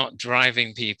that you're not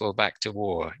driving people back to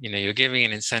war. You're giving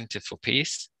an incentive for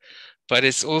peace, but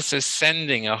it's also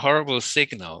sending a horrible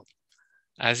signal,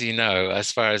 as you know, as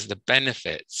far as the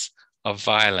benefits of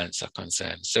violence are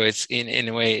concerned. So it's in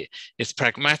a way, it's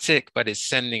pragmatic, but it's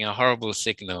sending a horrible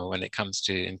signal when it comes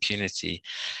to impunity.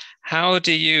 How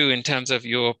do you, in terms of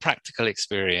your practical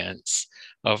experience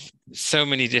of so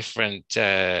many different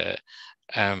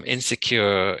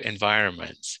insecure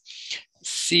environments,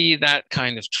 see that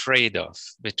kind of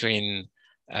trade-off between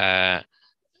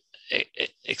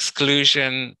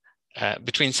exclusion,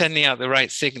 between sending out the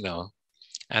right signal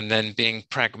and then being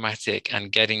pragmatic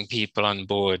and getting people on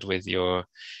board with your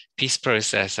peace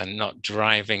process and not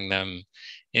driving them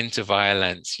into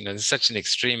violence? There's such an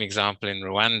extreme example in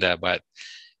Rwanda, but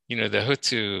the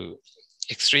Hutu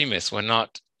extremists were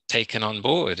not taken on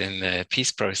board in the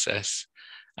peace process,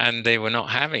 and they were not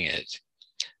having it.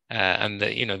 And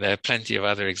there are plenty of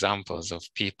other examples of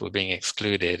people being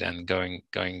excluded and going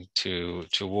to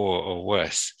war or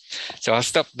worse. So I'll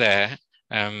stop there.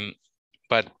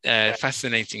 But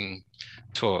fascinating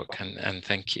talk, and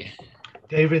thank you.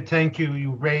 David, thank you.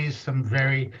 You raised some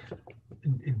very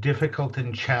difficult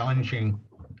and challenging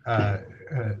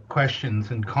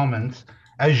questions and comments,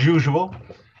 as usual.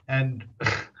 And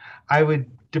I would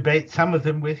debate some of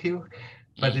them with you.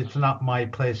 but it's not my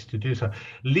place to do so.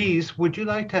 Lise, would you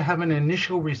like to have an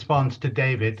initial response to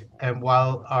David? And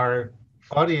while our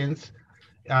audience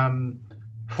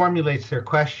formulates their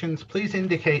questions, please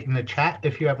indicate in the chat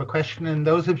if you have a question. And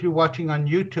those of you watching on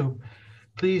YouTube,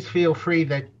 please feel free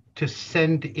to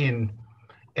send in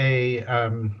a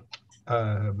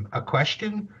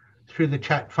question through the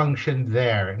chat function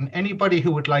there. And anybody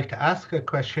who would like to ask a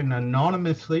question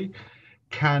anonymously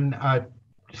can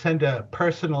send a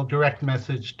personal direct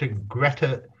message to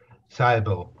Greta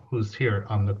Seibel, who's here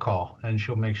on the call, and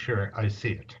she'll make sure I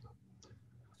see it.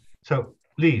 So,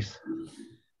 Lise.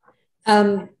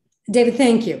 David,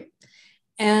 thank you.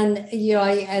 And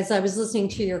as I was listening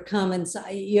to your comments,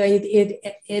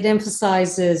 it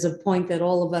emphasizes a point that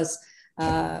all of us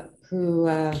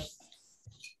who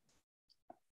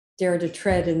dare to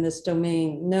tread in this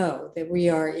domain know, that we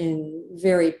are in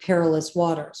very perilous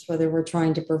waters, whether we're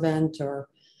trying to prevent or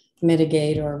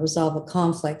mitigate or resolve a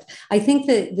conflict. I think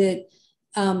that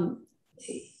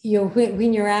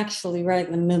when you're actually right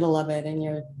in the middle of it and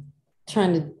you're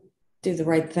trying to do the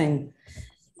right thing,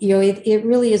 it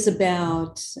really is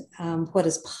about what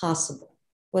is possible.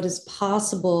 What is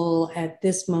possible at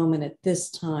this moment, at this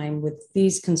time, with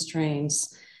these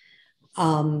constraints,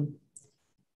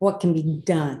 what can be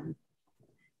done.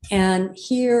 And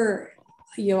here,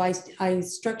 I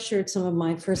structured some of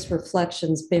my first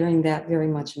reflections bearing that very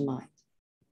much in mind.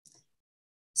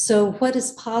 So what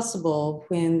is possible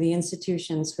when the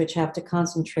institutions which have to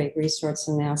concentrate resources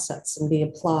and assets and be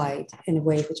applied in a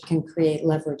way which can create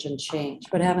leverage and change?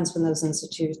 What happens when those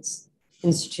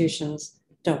institutions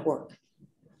don't work,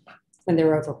 when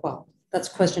they're overwhelmed? That's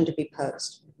a question to be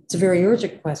posed. It's a very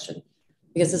urgent question,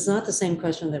 because it's not the same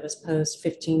question that was posed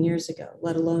 15 years ago,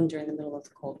 let alone during the middle of the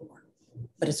Cold War.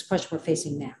 But it's a question we're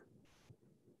facing now.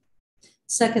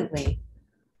 Secondly,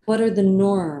 what are the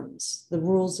norms, the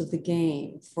rules of the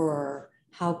game for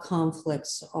how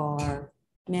conflicts are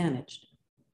managed?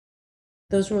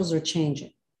 Those rules are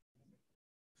changing.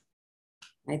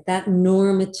 Right? That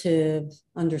normative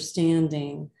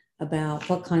understanding about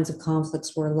what kinds of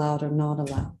conflicts were allowed or not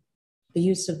allowed, the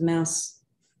use of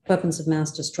weapons of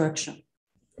mass destruction,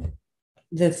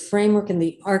 the framework and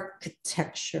the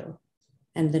architecture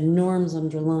and the norms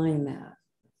underlying that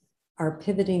are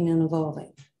pivoting and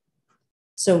evolving.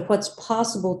 So what's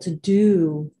possible to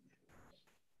do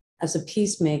as a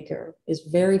peacemaker is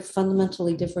very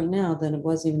fundamentally different now than it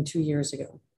was even 2 years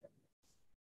ago.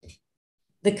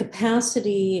 The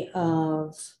capacity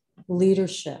of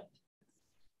leadership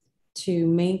to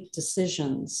make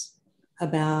decisions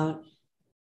about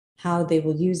how they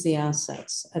will use the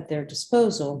assets at their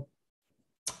disposal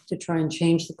to try and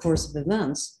change the course of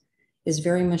events is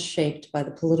very much shaped by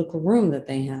the political room that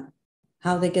they have,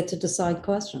 how they get to decide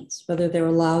questions, whether they're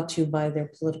allowed to by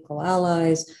their political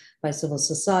allies, by civil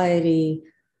society,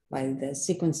 by the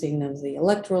sequencing of the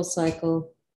electoral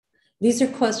cycle. These are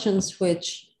questions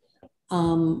which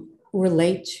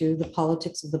relate to the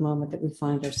politics of the moment that we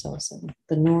find ourselves in,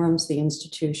 the norms, the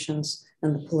institutions,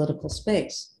 and the political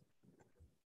space.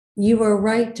 You are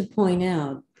right to point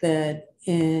out that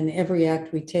in every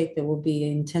act we take, there will be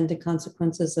intended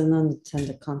consequences and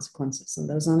unintended consequences. And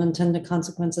those unintended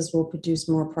consequences will produce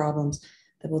more problems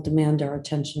that will demand our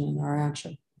attention and our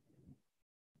action.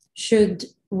 Should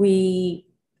we,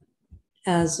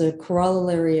 as a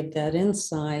corollary of that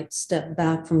insight, step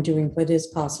back from doing what is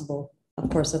possible? Of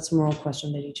course, that's a moral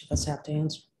question that each of us have to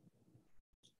answer.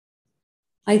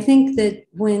 I think that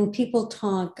when people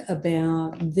talk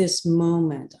about this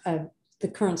moment, the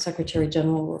current Secretary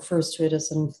General refers to it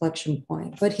as an inflection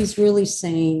point. What he's really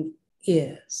saying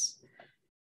is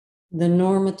the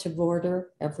normative order,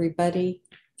 everybody,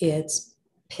 it's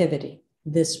pivoting.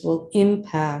 This will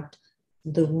impact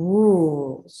the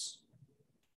rules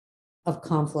of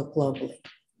conflict globally.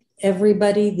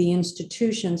 Everybody, the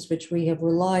institutions which we have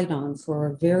relied on for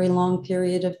a very long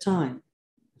period of time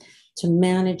to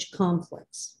manage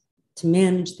conflicts, to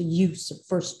manage the use of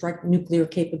first strike nuclear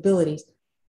capabilities,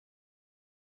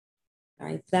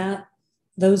 right?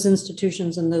 Those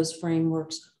institutions and those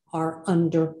frameworks are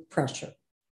under pressure.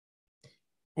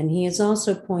 And he is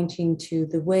also pointing to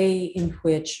the way in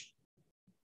which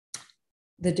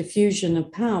the diffusion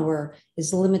of power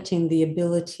is limiting the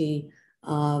ability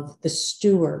of the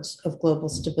stewards of global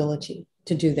stability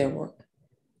to do their work.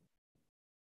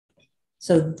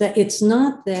 So that it's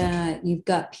not that you've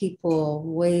got people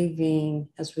waving,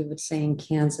 as we would say in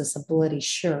Kansas, a bloody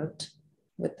shirt,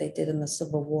 what they did in the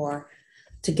Civil War,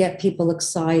 to get people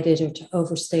excited or to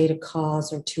overstate a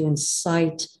cause or to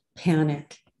incite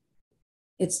panic.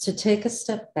 It's to take a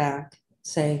step back,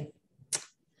 say,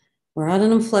 We're at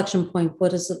an inflection point. What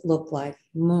does it look like?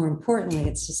 More importantly,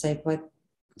 it's to say what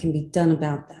can be done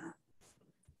about that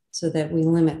so that we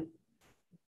limit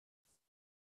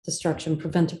destruction,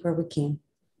 prevent it where we can,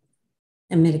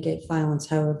 and mitigate violence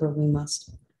however we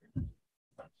must.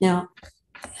 Now,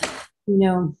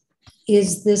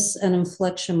 is this an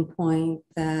inflection point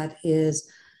that is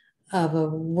of a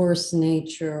worse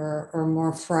nature or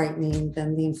more frightening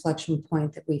than the inflection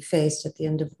point that we faced at the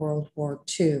end of World War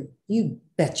II? You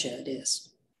betcha it is.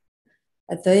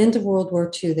 At the end of World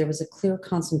War II, there was a clear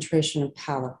concentration of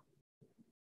power.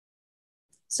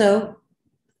 So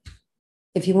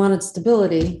if you wanted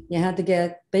stability, you had to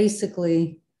get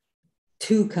basically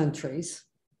two countries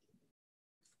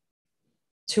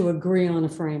to agree on a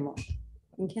framework.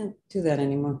 You can't do that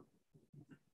anymore.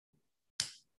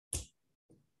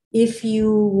 If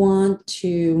you want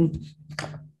to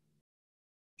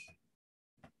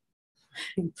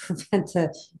prevent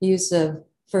the use of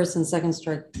first and second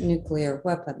strike nuclear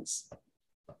weapons,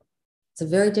 it's a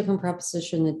very different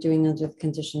proposition than doing under the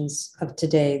conditions of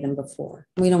today than before.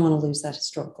 We don't want to lose that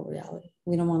historical reality.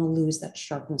 We don't want to lose that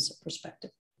sharpness of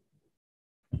perspective.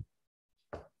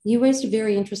 You raised a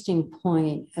very interesting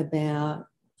point about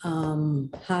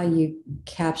how you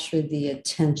capture the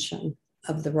attention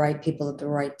of the right people at the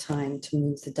right time to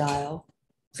move the dial.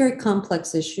 Very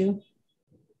complex issue,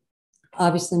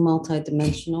 obviously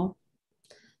multidimensional.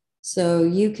 So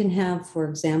you can have, for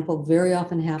example, very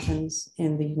often happens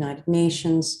in the United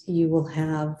Nations, you will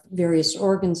have various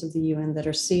organs of the UN that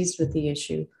are seized with the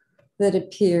issue that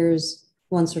appears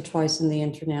once or twice in the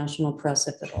international press,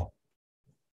 if at all.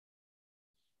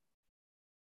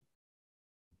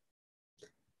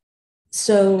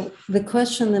 So the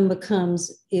question then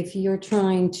becomes, if you're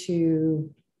trying to,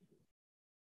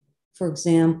 for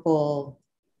example,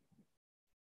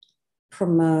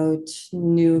 promote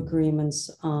new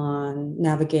agreements on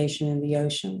navigation in the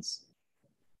oceans,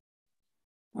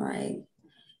 all right,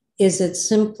 is it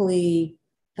simply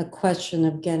a question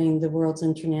of getting the world's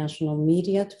international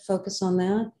media to focus on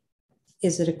that?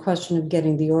 Is it a question of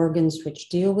getting the organs which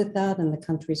deal with that and the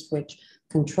countries which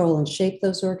control and shape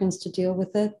those organs to deal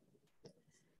with it?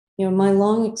 My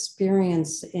long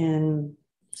experience in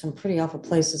some pretty awful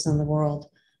places in the world,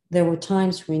 there were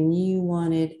times when you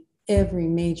wanted every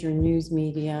major news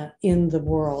media in the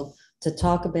world to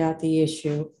talk about the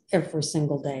issue every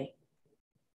single day.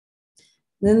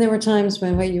 Then there were times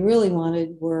when what you really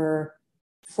wanted were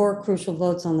 4 crucial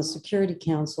votes on the Security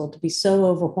Council to be so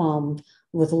overwhelmed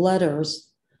with letters,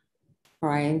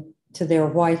 right, to their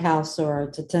White House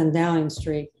or to 10 Downing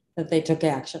Street that they took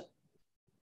action.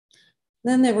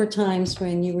 Then there were times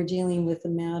when you were dealing with a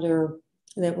matter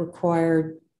that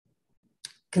required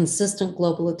consistent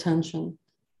global attention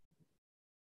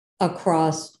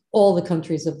across all the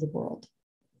countries of the world.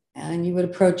 And you would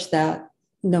approach that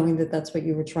knowing that that's what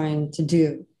you were trying to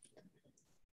do.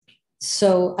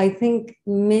 So I think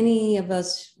many of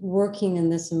us working in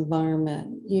this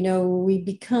environment, we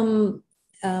become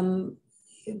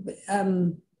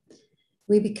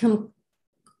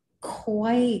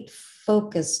quite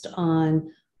focused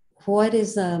on what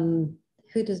is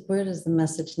where does the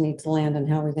message need to land and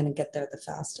how we're going to get there the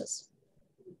fastest.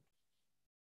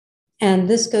 And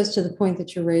this goes to the point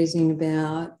that you're raising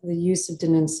about the use of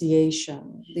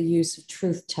denunciation, the use of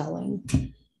truth telling,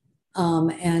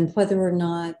 and whether or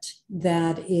not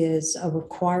that is a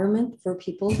requirement for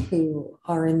people who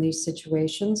are in these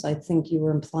situations. I think you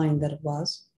were implying that it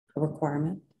was a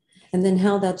requirement. And then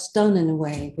how that's done in a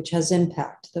way which has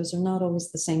impact. Those are not always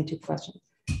the same two questions.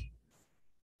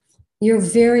 Your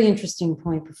very interesting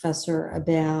point, Professor,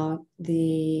 about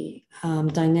the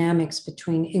dynamics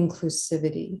between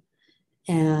inclusivity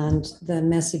and the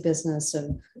messy business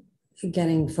of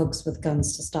getting folks with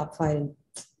guns to stop fighting.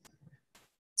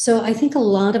 So I think a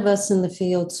lot of us in the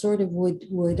field sort of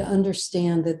would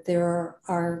understand that there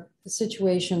are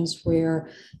situations where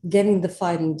getting the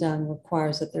fighting done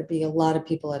requires that there be a lot of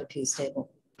people at a peace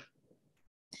table.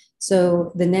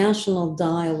 So the national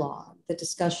dialogue, the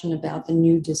discussion about the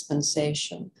new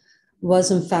dispensation, was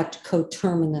in fact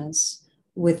coterminous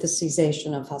with the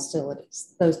cessation of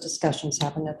hostilities. Those discussions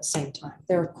happened at the same time.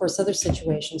 There are, of course, other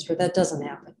situations where that doesn't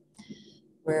happen,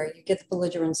 where you get the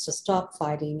belligerents to stop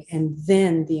fighting, and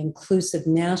then the inclusive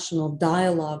national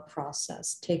dialogue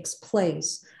process takes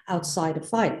place outside of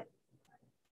fighting.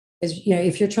 Because,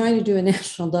 if you're trying to do a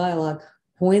national dialogue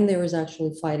when there is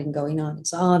actually fighting going on,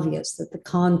 it's obvious that the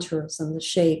contours and the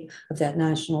shape of that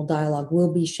national dialogue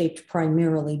will be shaped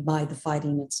primarily by the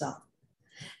fighting itself.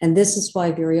 And this is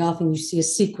why very often you see a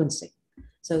sequencing.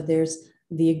 So there's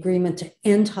the agreement to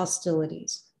end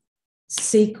hostilities.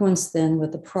 sequenced then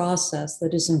with a process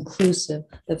that is inclusive,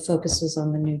 that focuses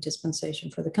on the new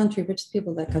dispensation for the country, which the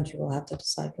people of that country will have to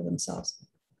decide for themselves.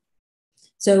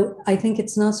 So I think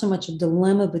it's not so much a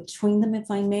dilemma between them, if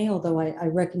I may, although I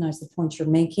recognize the point you're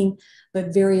making,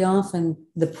 but very often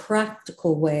the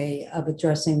practical way of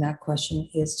addressing that question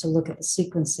is to look at the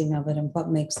sequencing of it and what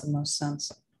makes the most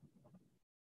sense.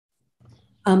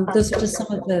 Those are just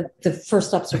some of the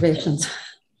first observations.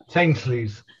 Thanks,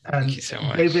 Lise. And Thank you so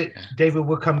much. David,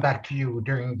 we'll come back to you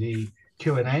during the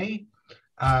Q&A.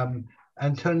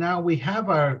 And so now we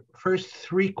have our first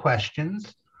three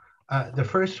questions. The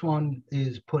first one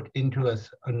is put into us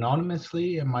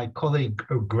anonymously, and my colleague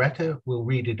Greta will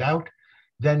read it out.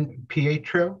 Then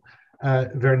Pietro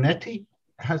Vernetti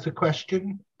has a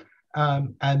question,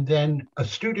 and then a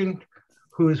student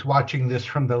who is watching this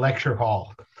from the lecture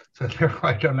hall. So therefore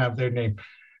I don't have their name.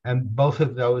 And both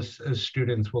of those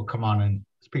students will come on and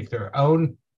speak their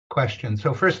own questions.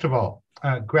 So first of all,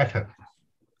 Greta.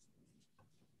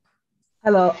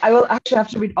 Hello, I will actually have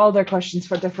to read all their questions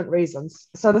for different reasons.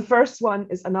 So the first one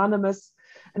is anonymous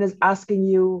and is asking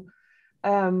you,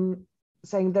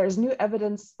 saying there is new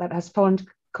evidence that has found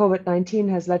COVID-19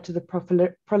 has led to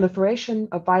the proliferation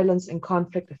of violence in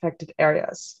conflict-affected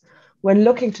areas. When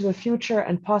looking to the future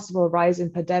and possible rise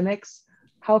in pandemics,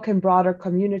 how can broader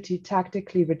community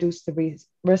tactically reduce the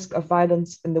risk of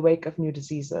violence in the wake of new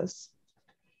diseases?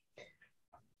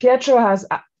 Pietro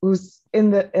who's in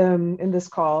this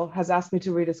call, has asked me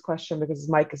to read his question because his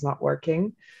mic is not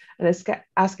working, and is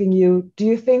asking you, do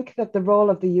you think that the role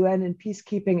of the UN in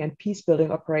peacekeeping and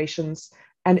peacebuilding operations,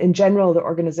 and in general the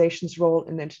organization's role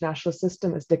in the international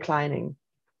system, is declining?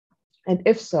 And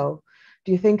if so,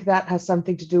 do you think that has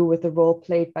something to do with the role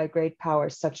played by great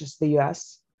powers such as the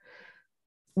US?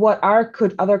 What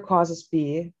could other causes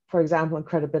be, for example, in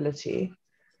credibility?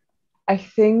 I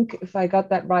think if I got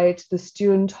that right, the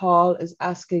student hall is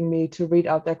asking me to read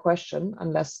out their question,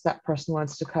 unless that person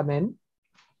wants to come in.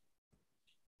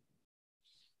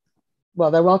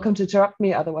 Well, they're welcome to interrupt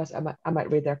me, otherwise I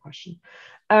might read their question.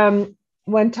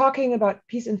 When talking about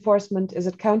peace enforcement, is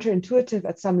it counterintuitive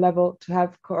at some level to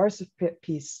have coercive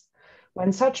peace?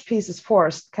 When such peace is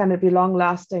forced, can it be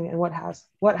long-lasting, and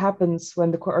what happens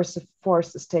when the coercive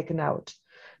force is taken out?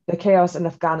 The chaos in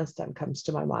Afghanistan comes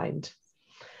to my mind.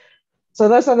 So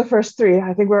those are the first three.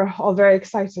 I think we're all very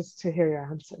excited to hear your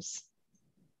answers.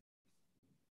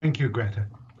 Thank you, Greta.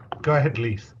 Go ahead,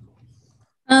 Lise.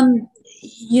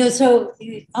 So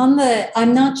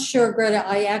I'm not sure, Greta,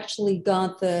 I actually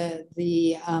got the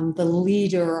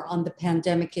leader on the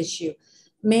pandemic issue.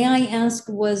 May I ask,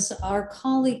 was our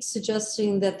colleague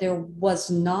suggesting that there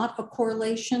was not a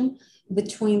correlation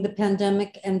between the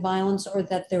pandemic and violence, or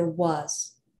that there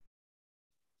was?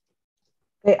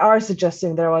 They are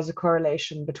suggesting there was a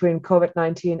correlation between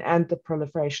COVID-19 and the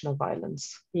proliferation of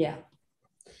violence. Yeah.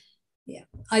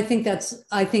 I think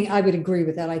I would agree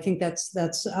with that. I think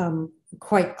that's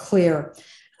quite clear.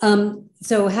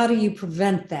 So how do you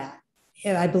prevent that?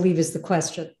 I believe is the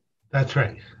question. That's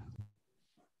right.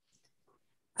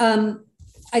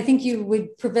 I think you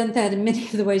would prevent that in many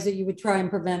of the ways that you would try and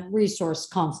prevent resource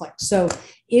conflict. So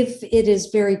if it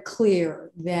is very clear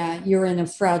that you're in a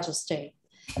fragile state,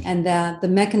 and that the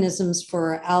mechanisms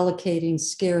for allocating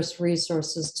scarce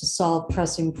resources to solve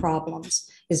pressing problems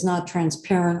is not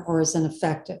transparent or is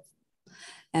ineffective,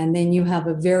 and then you have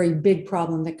a very big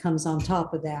problem that comes on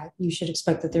top of that, you should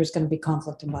expect that there's going to be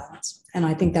conflict and violence. And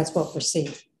I think that's what we're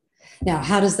seeing. Now,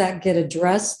 how does that get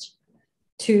addressed?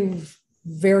 Two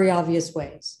very obvious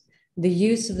ways. The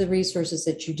use of the resources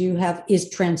that you do have is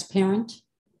transparent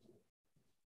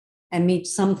and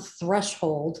meets some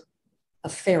threshold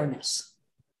of fairness.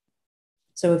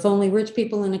 So if only rich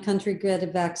people in a country get a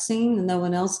vaccine and no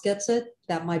one else gets it,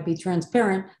 that might be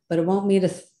transparent, but it won't meet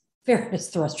a fairness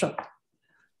threshold.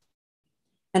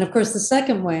 And of course, the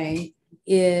second way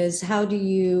is, how do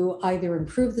you either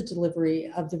improve the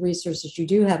delivery of the resources you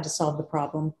do have to solve the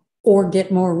problem, or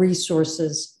get more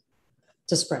resources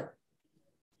to spread?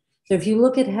 So if you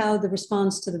look at how the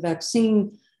response to the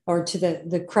vaccine or to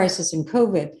the crisis in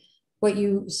COVID, what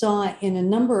you saw in a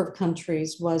number of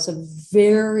countries was a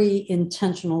very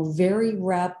intentional, very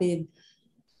rapid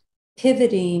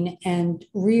pivoting and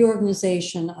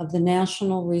reorganization of the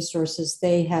national resources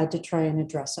they had to try and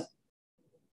address it.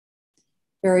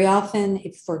 Very often,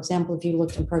 for example, if you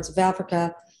looked in parts of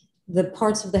Africa, the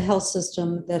parts of the health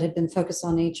system that had been focused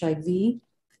on HIV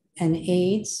and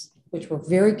AIDS, which were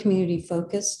very community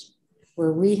focused,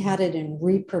 were rehatted and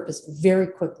repurposed very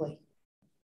quickly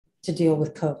to deal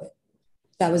with COVID.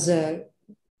 That was a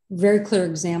very clear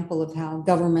example of how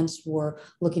governments were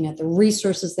looking at the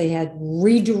resources they had,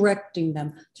 redirecting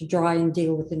them to try and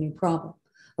deal with the new problem.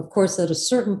 Of course, at a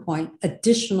certain point,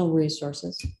 additional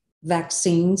resources,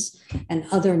 vaccines, and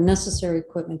other necessary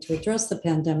equipment to address the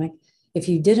pandemic, if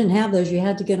you didn't have those, you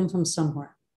had to get them from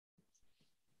somewhere.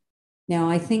 Now,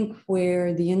 I think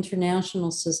where the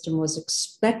international system was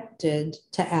expected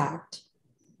to act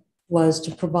was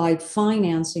to provide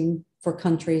financing for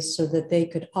countries so that they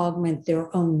could augment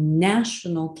their own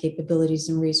national capabilities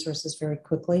and resources very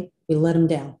quickly. We let them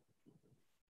down.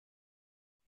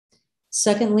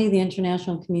 Secondly, the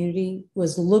international community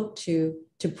was looked to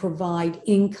provide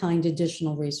in-kind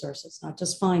additional resources, not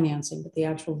just financing, but the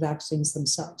actual vaccines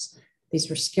themselves. These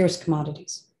were scarce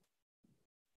commodities.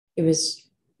 It was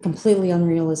completely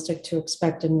unrealistic to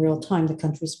expect in real time the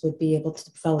countries would be able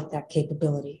to develop that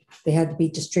capability. They had to be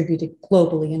distributed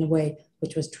globally in a way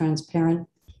which was transparent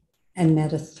and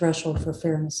met a threshold for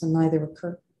fairness, and neither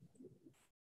occurred.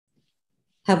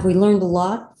 Have we learned a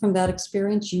lot from that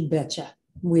experience? You betcha,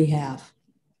 we have.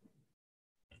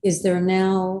 Is there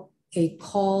now a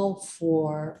call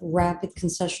for rapid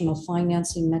concessional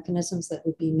financing mechanisms that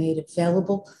would be made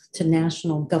available to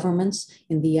national governments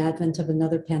in the advent of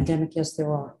another pandemic? Yes,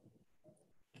 there are.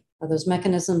 Are those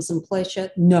mechanisms in place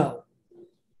yet? No,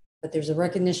 but there's a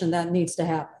recognition that needs to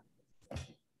happen.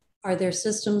 Are there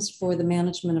systems for the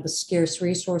management of a scarce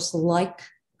resource like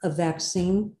a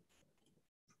vaccine?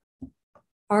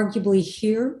 Arguably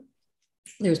here,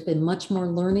 there's been much more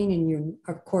learning, and you,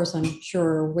 of course, I'm sure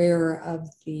are aware of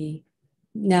the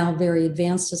now very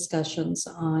advanced discussions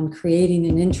on creating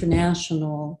an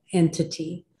international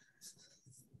entity.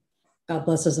 God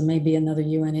bless us, it may be another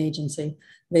UN agency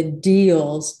that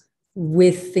deals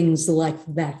with things like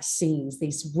vaccines,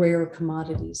 these rare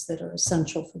commodities that are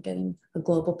essential for getting a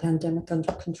global pandemic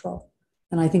under control.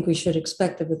 And I think we should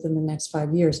expect that within the next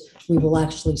 5 years, we will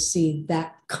actually see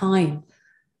that kind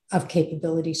of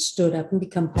capability stood up and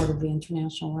become part of the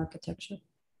international architecture.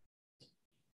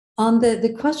 On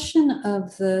the question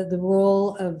of the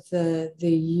role of the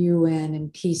UN in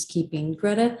peacekeeping,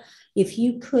 Greta, if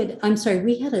you could, I'm sorry,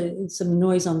 we had some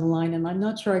noise on the line and I'm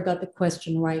not sure I got the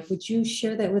question right. Would you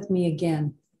share that with me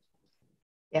again?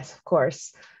 Yes, of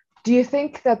course. Do you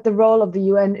think that the role of the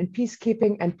UN in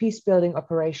peacekeeping and peacebuilding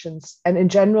operations, and in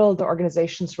general, the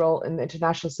organization's role in the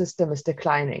international system is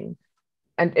declining?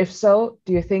 And if so,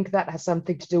 do you think that has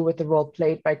something to do with the role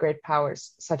played by great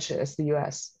powers such as the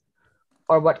US?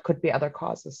 Or what could be other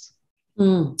causes?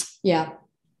 Yeah,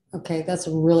 okay, that's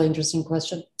a really interesting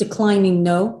question. Declining,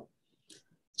 no.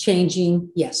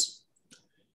 Changing, yes.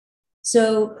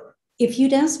 So if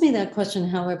you'd asked me that question,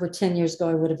 however, 10 years ago,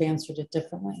 I would have answered it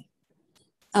differently.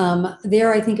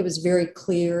 There, I think it was very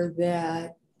clear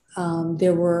that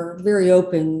there were very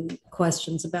open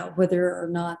questions about whether or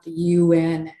not the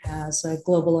UN as a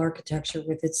global architecture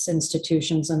with its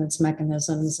institutions and its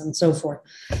mechanisms and so forth,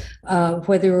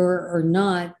 whether or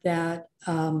not that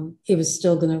it was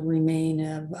still going to remain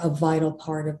a vital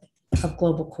part of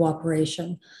global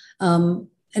cooperation.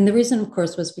 And the reason, of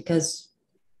course, was because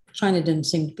China didn't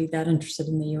seem to be that interested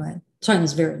in the UN.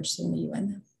 China's very interested in the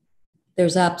UN.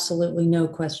 There's absolutely no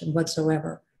question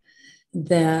whatsoever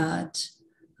that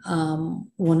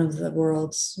one of the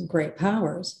world's great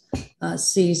powers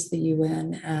sees the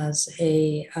UN as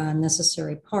a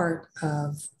necessary part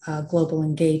of global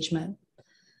engagement.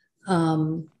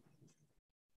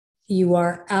 You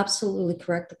are absolutely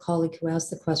correct, the colleague who asked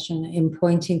the question, in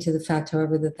pointing to the fact,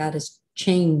 however, that that is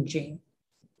changing.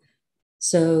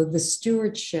 So the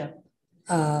stewardship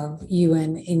of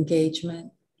UN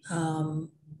engagement,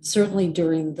 certainly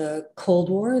during the Cold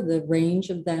War, the range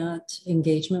of that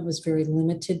engagement was very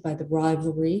limited by the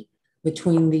rivalry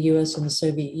between the US and the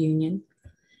Soviet Union.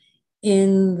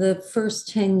 In the first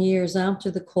 10 years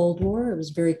after the Cold War, it was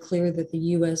very clear that the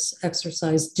US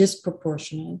exercised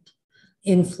disproportionate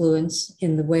influence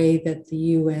in the way that the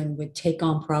UN would take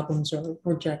on problems or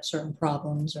reject certain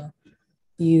problems or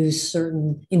use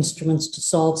certain instruments to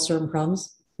solve certain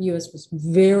problems. The US was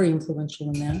very influential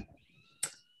in that.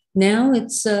 Now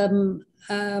it's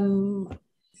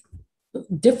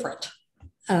different.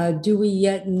 Do we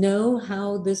yet know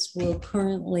how this will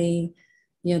currently,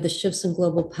 the shifts in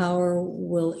global power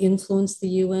will influence the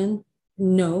UN?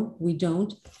 No, we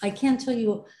don't. I can't tell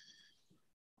you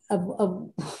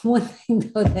of one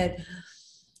thing though, that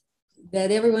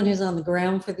everyone who's on the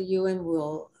ground for the UN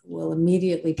will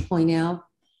immediately point out.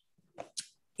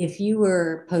 If you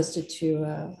were posted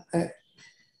to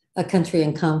a country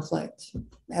in conflict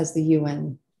as the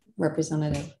UN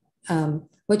representative,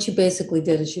 what you basically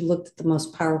did is you looked at the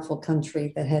most powerful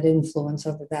country that had influence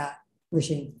over that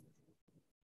regime.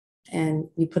 and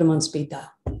you put them on speed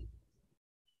dial.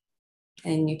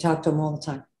 And you talk to them all the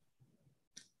time.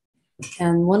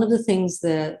 And one of the things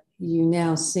that you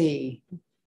now see,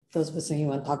 those of us who you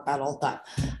want to talk about all the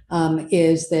time,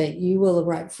 is that you will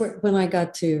arrive. When I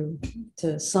got to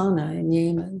Sana'a in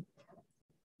Yemen,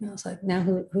 I was like, now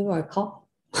who do I call?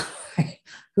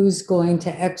 Who's going to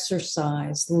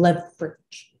exercise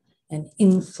leverage and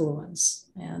influence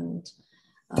and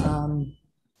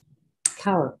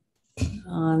power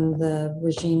on the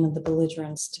regime of the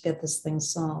belligerents to get this thing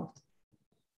solved?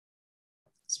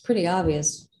 It's pretty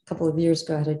obvious a couple of years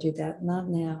ago how to do that, not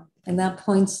now. And that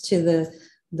points to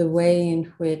the way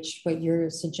in which what you're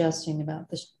suggesting about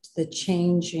the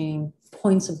changing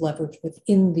points of leverage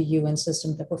within the UN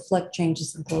system that reflect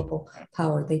changes in global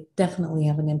power. They definitely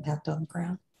have an impact on the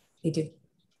ground. They do.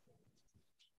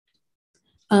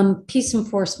 Peace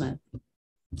enforcement.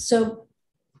 So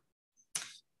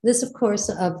this, of course,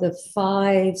 of the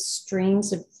 5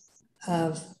 streams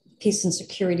of peace and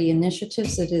security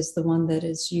initiatives, it is the one that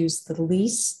is used the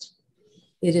least.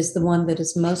 It is the one that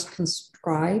is most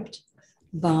conscribed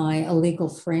by a legal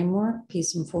framework.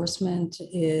 Peace enforcement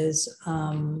is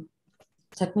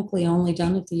technically only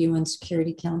done if the UN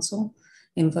Security Council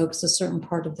invokes a certain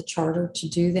part of the charter to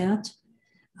do that.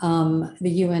 The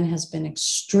UN has been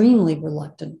extremely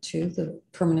reluctant to, the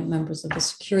permanent members of the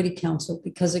Security Council,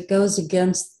 because it goes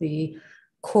against the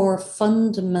core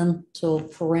fundamental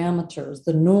parameters,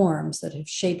 the norms that have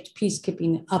shaped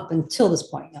peacekeeping up until this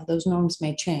point. Now, those norms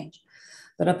may change,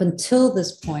 but up until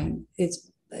this point,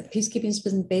 peacekeeping has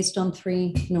been based on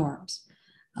 3 norms.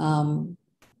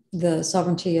 The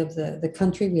sovereignty of the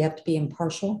country, we have to be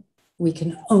impartial. We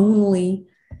can only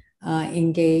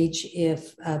engage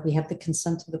if we have the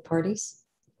consent of the parties.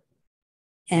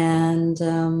 And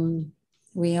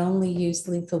we only use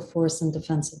lethal force in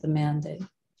defense of the mandate.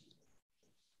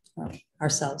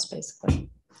 Ourselves,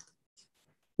 basically.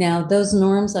 Now, those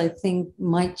norms, I think,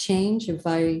 might change. If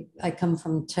I come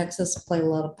from Texas, play a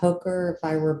lot of poker. If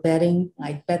I were betting,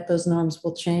 I bet those norms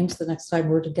will change the next time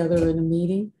we're together in a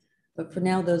meeting. But for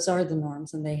now, those are the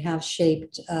norms, and they have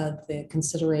shaped the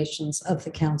considerations of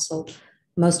the Council,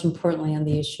 most importantly on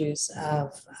the issues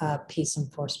of peace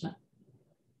enforcement.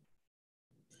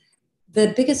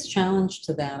 The biggest challenge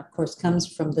to that, of course, comes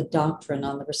from the doctrine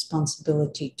on the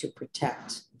responsibility to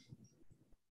protect.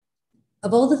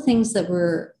 Of all the things that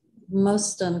were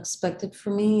most unexpected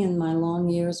for me in my long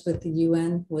years with the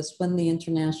UN was when the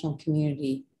international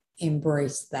community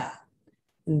embraced that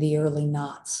in the early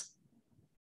noughts.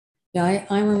 Yeah,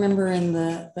 I remember in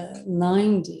the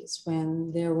 90s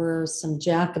when there were some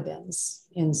Jacobins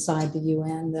inside the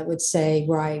UN that would say,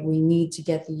 right, we need to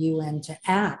get the UN to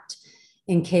act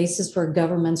in cases where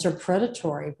governments are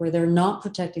predatory, where they're not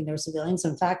protecting their civilians.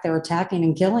 In fact, they're attacking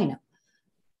and killing them.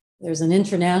 There's an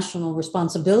international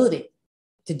responsibility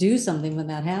to do something when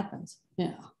that happens.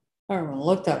 Yeah, everyone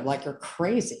looked at it like you're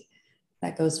crazy.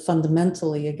 That goes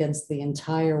fundamentally against the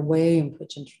entire way in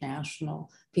which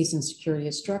international peace and security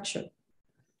is structured.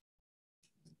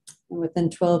 And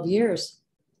within 12 years,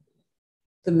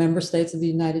 the member states of the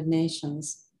United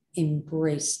Nations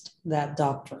embraced that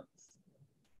doctrine.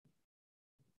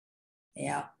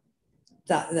 Yeah,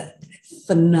 that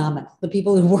phenomenal. The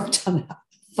people who worked on that,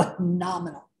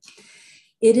 phenomenal.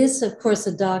 It is, of course,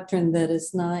 a doctrine that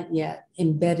is not yet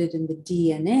embedded in the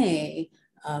DNA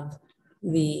of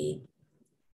the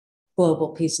global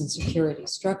peace and security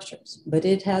structures, but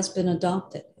it has been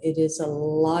adopted. It is a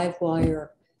live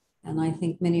wire, and I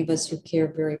think many of us who care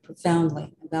very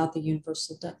profoundly about the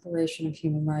Universal Declaration of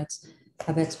Human Rights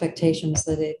have expectations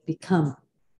that it become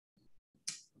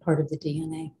part of the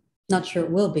DNA. Not sure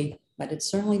it will be, but it's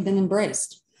certainly been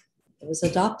embraced. It was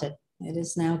adopted. It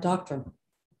is now doctrine.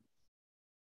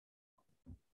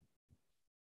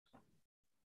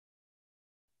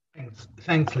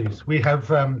 Thanks, Lise. We have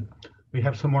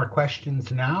some more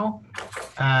questions now,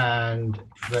 and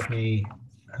let me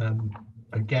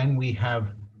again, we have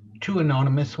 2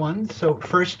 anonymous ones. So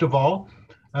first of all,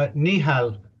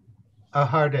 Nihal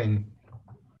Ahardin,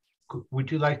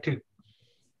 would you like to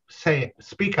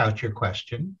speak out your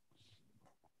question?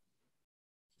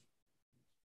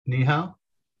 Nihal?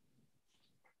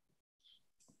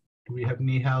 Do we have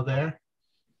Nihal there?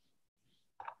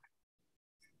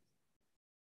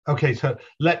 Okay, so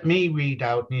let me read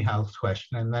out Nihal's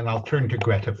question, and then I'll turn to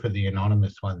Greta for the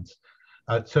anonymous ones.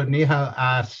 So Nihal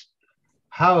asks,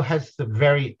 how has the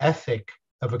very ethic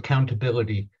of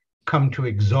accountability come to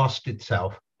exhaust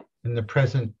itself in the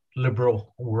present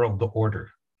liberal world order?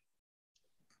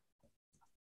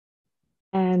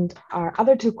 And our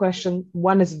other 2 questions,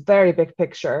 one is very big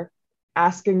picture,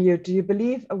 asking you, do you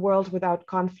believe a world without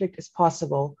conflict is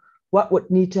possible? what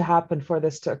would need to happen for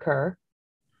this to occur?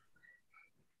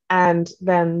 And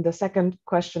then the second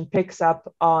question picks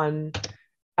up on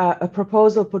a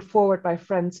proposal put forward by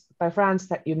France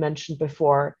that you mentioned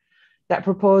before. That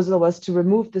proposal was to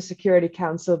remove the Security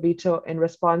Council veto in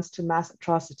response to mass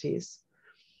atrocities.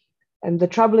 And the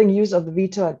troubling use of the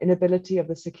veto and inability of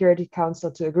the Security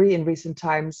Council to agree in recent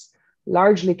times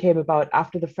largely came about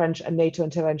after the French and NATO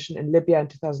intervention in Libya in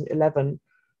 2011,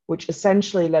 which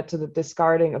essentially led to the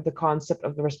discarding of the concept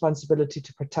of the responsibility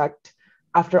to protect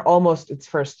after almost its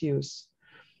first use.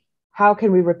 How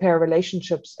can we repair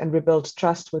relationships and rebuild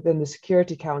trust within the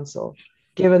Security Council,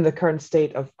 given the current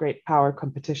state of great power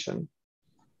competition?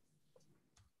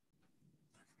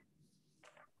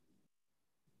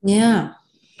 Yeah,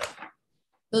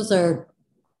 those are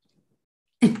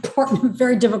important,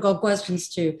 very difficult questions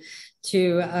to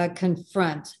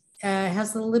confront.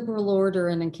 Has the liberal order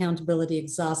and accountability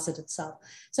exhausted itself?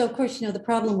 So, of course, the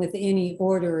problem with any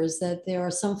order is that there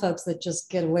are some folks that just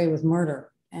get away with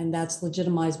murder, and that's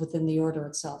legitimized within the order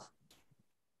itself.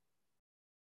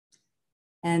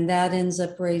 And that ends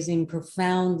up raising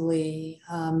profoundly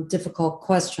difficult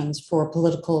questions for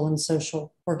political and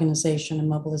social organization and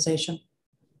mobilization.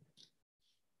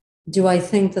 Do I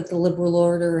think that the liberal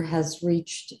order has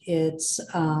reached its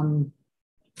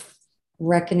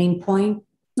reckoning point?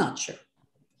 Not sure.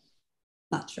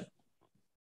 Not sure.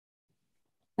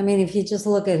 I mean, if you just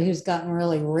look at who's gotten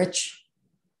really rich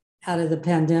out of the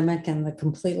pandemic and the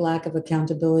complete lack of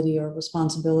accountability or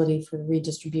responsibility for the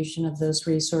redistribution of those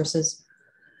resources,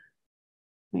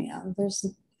 yeah,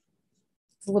 the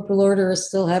liberal order is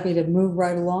still happy to move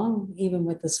right along, even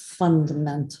with this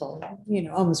fundamental,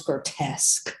 almost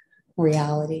grotesque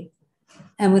reality,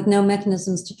 and with no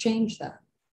mechanisms to change that.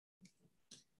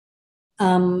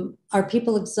 Are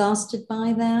people exhausted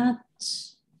by that?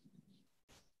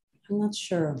 I'm not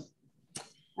sure.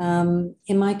 In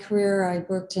my career, I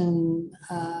worked in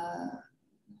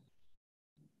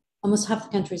almost half the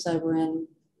countries I were in.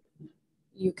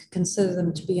 You could consider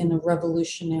them to be in a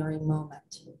revolutionary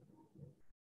moment.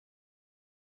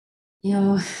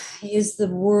 Is the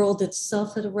world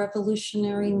itself at a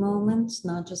revolutionary moment,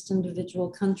 not just individual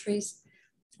countries?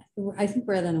 I think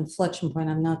we're at an inflection point.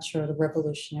 I'm not sure at a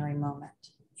revolutionary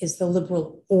moment. Is the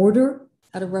liberal order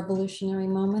at a revolutionary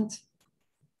moment?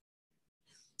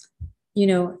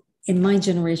 In my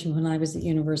generation, when I was at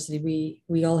university,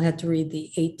 we all had to read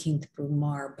the 18th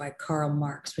Brumaire by Karl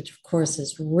Marx, which of course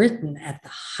is written at the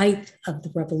height of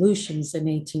the revolutions in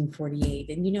 1848.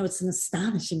 And it's an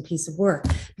astonishing piece of work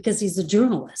because he's a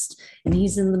journalist and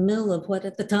he's in the middle of what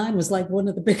at the time was like one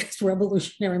of the biggest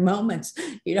revolutionary moments,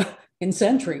 in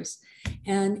centuries.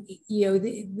 And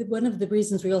one of the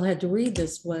reasons we all had to read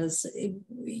this was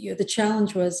the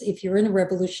challenge was, if you're in a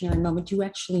revolutionary moment, you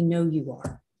actually know you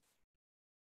are.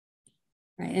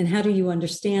 Right? And how do you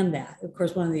understand that? Of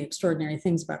course, one of the extraordinary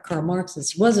things about Karl Marx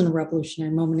is he was in a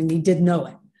revolutionary moment and he did know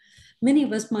it. Many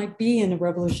of us might be in a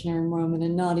revolutionary moment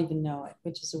and not even know it,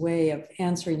 which is a way of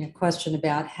answering a question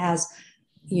about have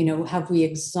we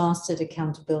exhausted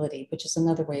accountability, which is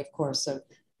another way, of course, of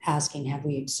asking, have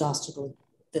we exhausted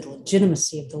the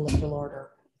legitimacy of the liberal order?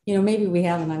 Maybe we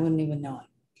haven't, I wouldn't even know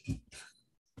it.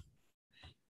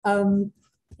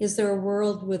 Is there a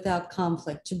world without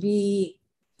conflict? To be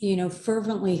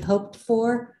fervently hoped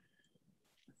for,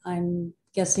 I'm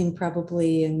guessing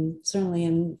probably, and certainly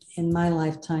in my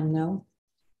lifetime, no.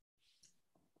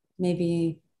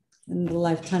 Maybe in the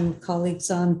lifetime of colleagues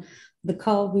on the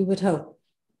call, we would hope.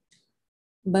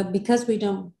 But because we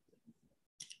don't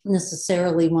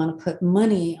necessarily want to put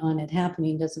money on it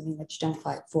happening, doesn't mean that you don't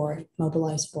fight for it,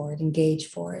 mobilize for it, engage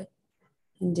for it,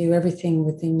 and do everything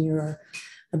within your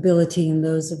ability and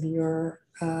those of your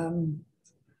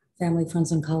family,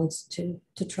 friends, and colleagues to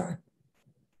try.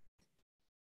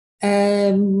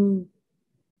 The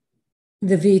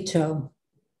veto.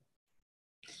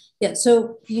 Yeah,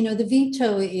 so, the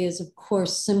veto is, of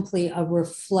course, simply a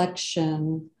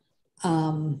reflection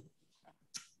of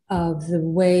the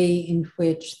way in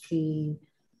which the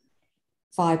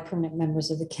 5 permanent members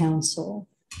of the council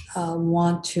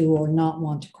want to or not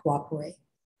want to cooperate.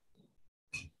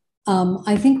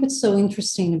 I think what's so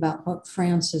interesting about what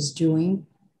France is doing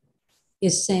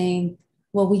is saying,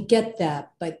 well, we get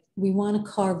that, but we want to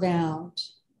carve out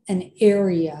an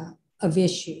area of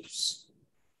issues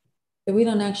that we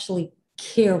don't actually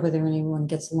care whether anyone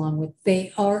gets along with.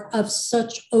 They are of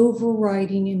such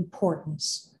overriding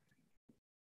importance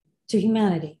to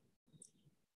humanity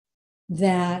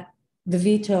that the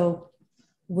veto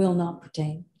will not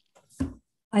pertain.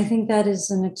 I think that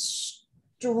is an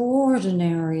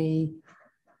extraordinary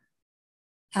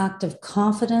act of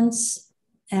confidence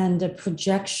and a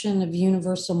projection of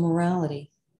universal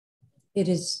morality. It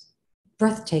is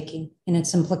breathtaking in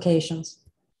its implications.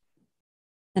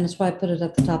 And that's why I put it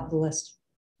at the top of the list.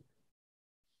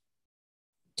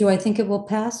 Do I think it will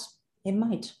pass? It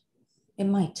might. It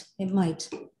might. It might.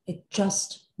 It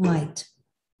just might.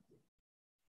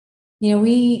 You know,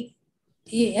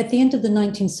 at the end of the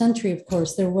 19th century, of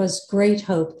course, there was great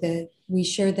hope that we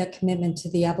shared that commitment to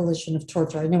the abolition of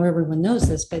torture. I know everyone knows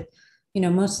this, but, you know,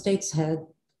 most states had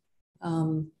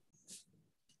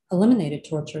eliminated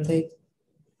torture. They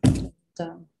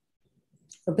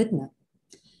forbidden it.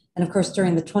 And of course,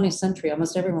 during the 20th century,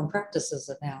 almost everyone practices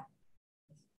it now.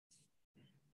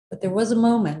 But there was a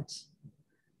moment,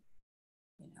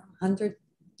 100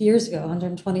 years ago,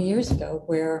 120 years ago,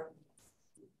 where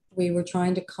we were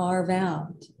trying to carve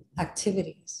out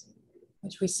activities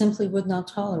which we simply would not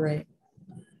tolerate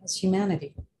as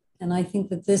humanity. And I think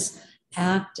that this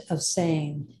act of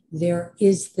saying there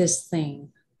is this thing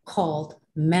called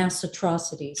mass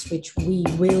atrocities, which we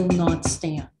will not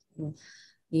stand.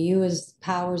 You as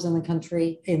powers in the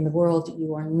country, in the world,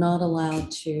 you are not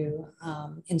allowed to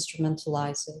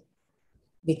instrumentalize it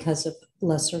because of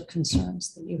lesser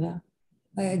concerns that you have.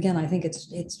 Again, I think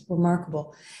it's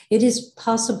remarkable. It is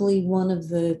possibly one of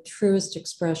the truest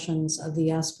expressions of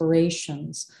the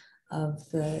aspirations of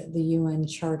the UN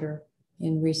Charter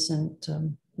in recent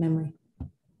memory.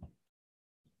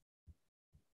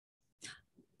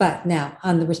 But now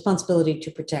on the responsibility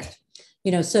to protect,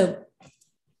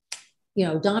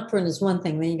 doctrine is one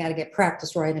thing, then you got to get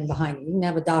practice right in behind it. You can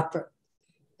have a doctrine,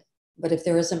 but if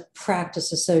there isn't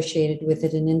practice associated with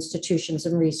it in institutions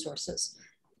and resources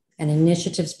and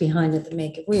initiatives behind it that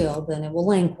make it real, then it will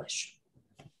languish.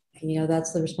 And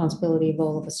that's the responsibility of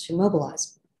all of us to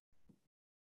mobilize.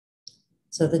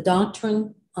 So the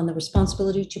doctrine on the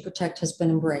responsibility to protect has been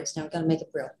embraced. Now we've got to make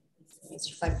it real. It means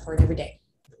you fight for it every day.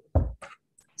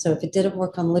 So if it didn't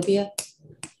work on Libya,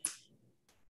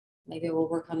 maybe it will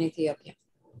work on Ethiopia.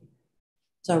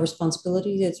 It's our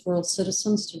responsibility as world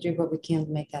citizens to do what we can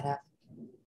to make that happen.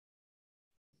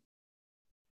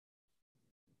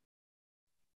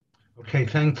 Okay,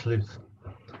 thanks, Liz.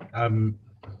 I'm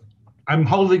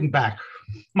holding back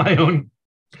my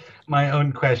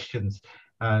own questions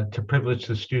to privilege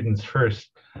the students first.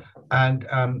 And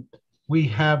we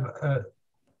have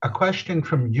a question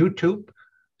from YouTube.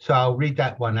 So I'll read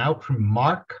that one out from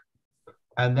Mark,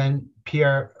 and then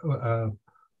Pierre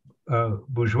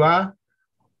Bourgeois,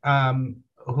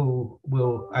 who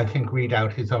will, I think, read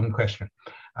out his own question.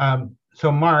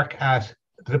 So Mark asks,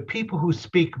 the people who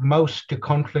speak most to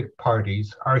conflict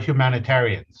parties are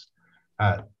humanitarians,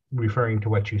 referring to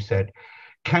what you said.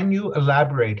 Can you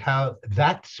elaborate how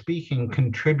that speaking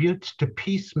contributes to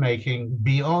peacemaking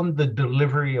beyond the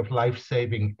delivery of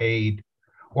life-saving aid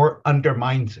or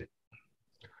undermines it?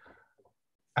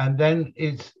 And then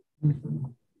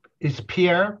is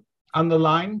Pierre on the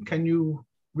line? Can you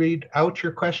read out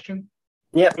your question?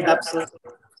 Yeah, absolutely.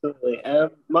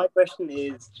 My question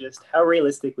is just how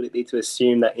realistic would it be to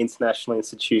assume that international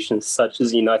institutions such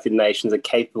as the United Nations are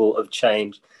capable of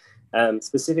change,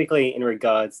 specifically in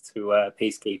regards to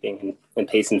peacekeeping and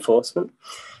peace enforcement?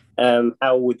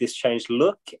 How would this change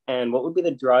look, and what would be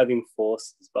the driving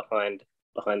forces behind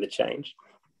the change?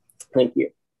 Thank you.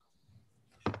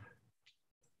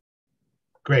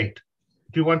 Great.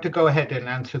 Do you want to go ahead and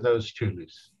answer those two,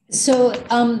 Liz? So,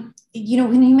 when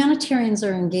humanitarians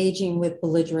are engaging with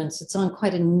belligerents, it's on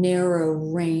quite a narrow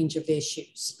range of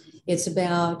issues. It's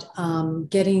about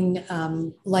getting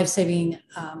life-saving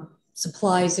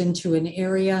supplies into an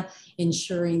area,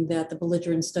 ensuring that the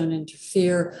belligerents don't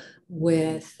interfere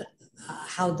with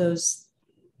how those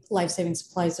life-saving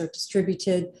supplies are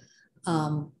distributed.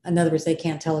 In other words, they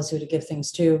can't tell us who to give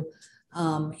things to.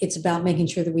 It's about making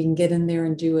sure that we can get in there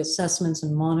and do assessments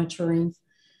and monitoring.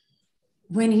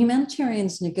 When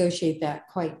humanitarians negotiate that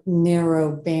quite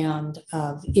narrow band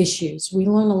of issues, we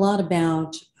learn a lot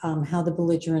about how the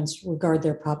belligerents regard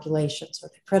their populations. Are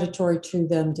they predatory to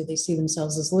them? Do they see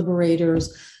themselves as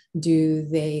liberators? Do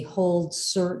they hold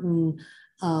certain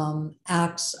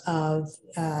acts of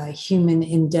human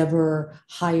endeavor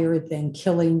higher than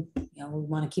killing? We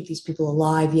want to keep these people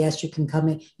alive. Yes, you can come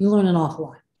in. You learn an awful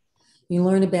lot. You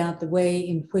learn about the way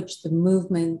in which the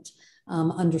movement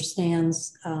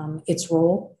understands its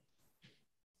role.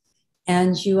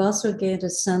 And you also get a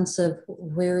sense of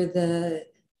where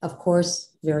of course,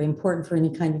 very important for any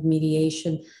kind of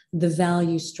mediation, the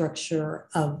value structure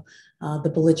of the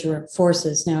belligerent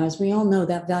forces. Now, as we all know,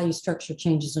 that value structure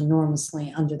changes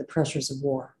enormously under the pressures of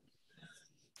war.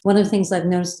 One of the things I've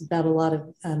noticed about a lot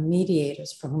of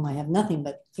mediators, for whom I have nothing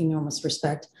but enormous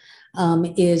respect,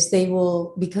 is they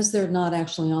will, because they're not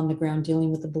actually on the ground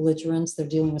dealing with the belligerents, they're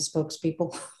dealing with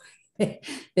spokespeople.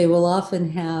 They will often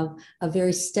have a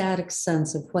very static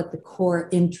sense of what the core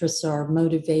interests are,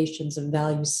 motivations, and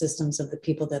value systems of the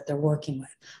people that they're working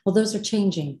with. Well, those are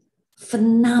changing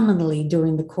phenomenally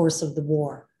during the course of the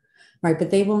war, right? But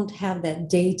they won't have that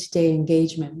day-to-day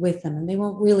engagement with them, and they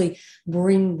won't really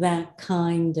bring that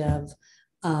kind of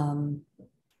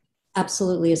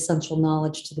absolutely essential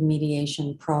knowledge to the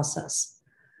mediation process.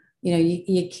 You know,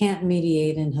 you can't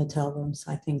mediate in hotel rooms,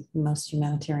 I think most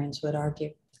humanitarians would argue.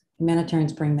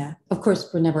 Humanitarians bring that. Of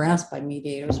course, we're never asked by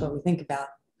mediators what we think about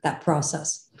that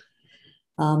process.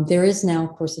 There is now,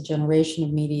 of course, a generation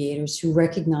of mediators who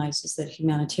recognizes that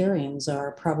humanitarians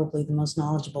are probably the most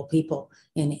knowledgeable people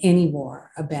in any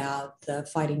war about the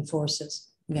fighting forces.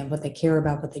 Again, what they care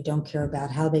about, what they don't care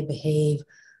about, how they behave,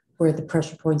 where the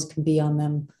pressure points can be on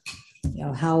them, you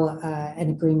know, how an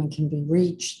agreement can be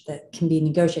reached that can be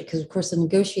negotiated. Because, of course, the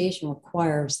negotiation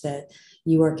requires that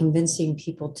you are convincing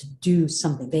people to do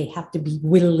something. They have to be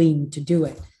willing to do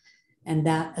it. And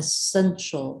that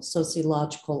essential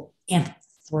sociological,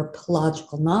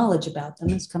 anthropological knowledge about them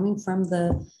is coming from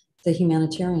the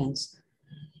humanitarians.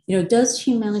 You know, does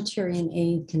humanitarian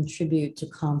aid contribute to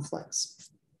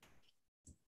conflicts?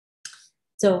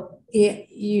 So,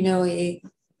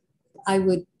 I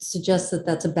would suggest that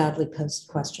that's a badly posed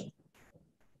question.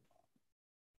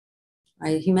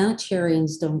 Right?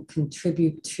 Humanitarians don't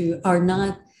contribute to,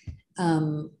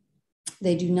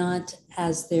 they do not,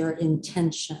 as their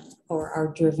intention, or are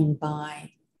driven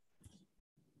by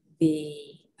the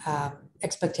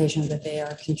expectation that they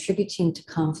are contributing to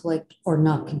conflict or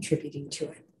not contributing to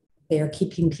it. They are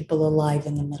keeping people alive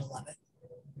in the middle of it.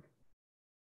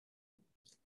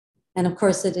 And of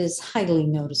course, it is highly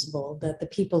noticeable that the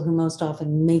people who most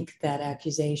often make that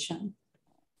accusation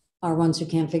are ones who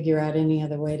can't figure out any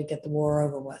other way to get the war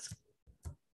over with.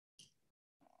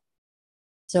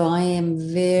 So I am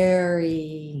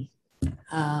very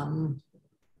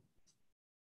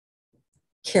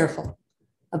careful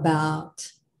about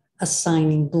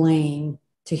assigning blame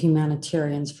to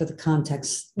humanitarians for the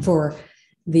context, for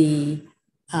the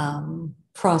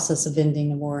process of ending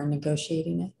the war and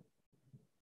negotiating it.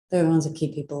 They're the ones that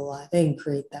keep people alive. They didn't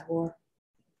create that war.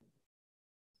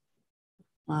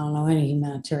 I don't know any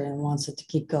humanitarian wants it to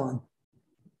keep going.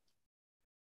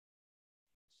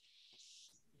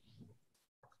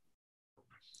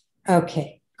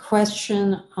 Okay,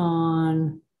 question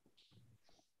on,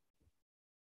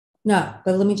 no,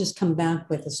 but let me just come back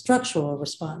with a structural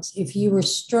response. If you were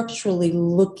structurally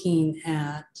looking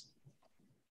at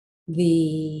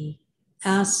the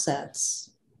assets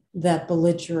that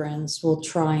belligerents will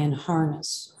try and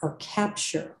harness or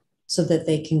capture so that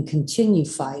they can continue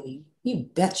fighting, you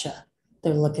betcha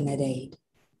they're looking at aid.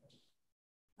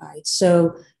 All right,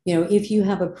 so, you know, if you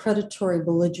have a predatory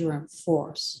belligerent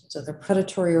force, so they're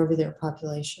predatory over their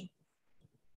population,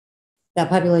 that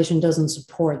population doesn't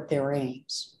support their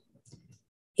aims.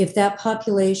 If that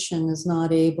population is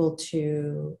not able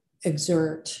to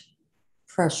exert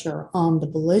pressure on the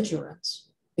belligerents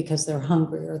because they're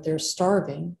hungry or they're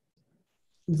starving,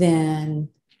 then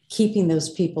keeping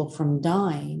those people from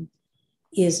dying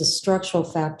is a structural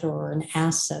factor or an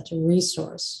asset, a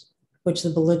resource, which the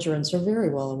belligerents are very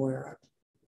well aware of.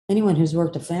 Anyone who's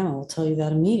worked a famine will tell you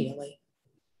that immediately.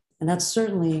 And that's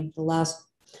certainly the last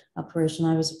operation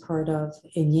I was a part of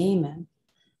in Yemen.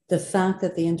 The fact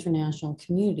that the international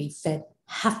community fed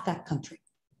half that country.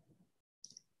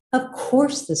 Of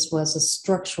course, this was a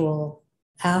structural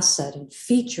asset and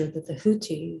feature that the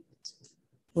Houthis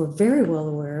were very well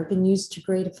aware of and used to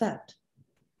great effect.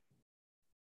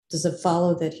 Does it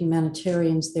follow that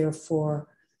humanitarians, therefore,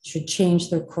 should change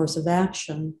their course of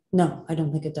action? No, I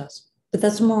don't think it does. But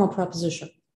that's a moral proposition.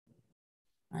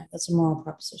 Right, that's a moral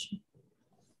proposition.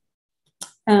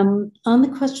 On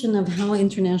the question of how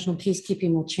international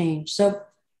peacekeeping will change. So,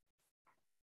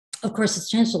 of course, it's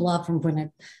changed a lot from when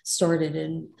it started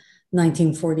in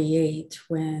 1948,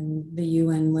 when the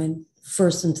UN went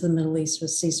first into the Middle East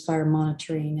with ceasefire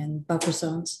monitoring and buffer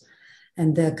zones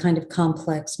and the kind of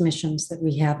complex missions that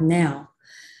we have now.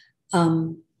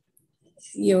 You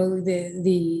know,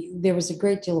 there was a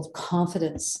great deal of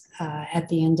confidence at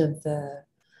the end of the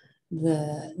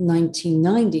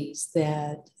 1990s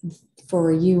that for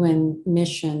a UN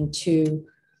mission to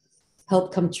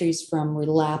help countries from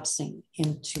relapsing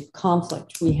into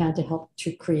conflict, we had to help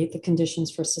to create the conditions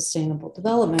for sustainable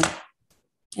development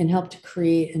and help to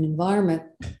create an environment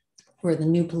where the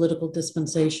new political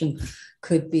dispensation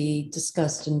could be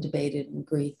discussed and debated and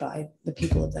agreed by the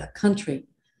people of that country.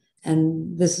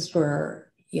 And this is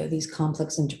where, these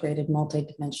complex, integrated,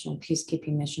 multidimensional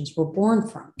peacekeeping missions were born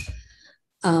from.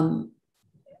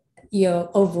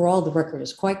 Overall, the record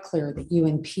is quite clear that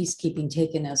UN peacekeeping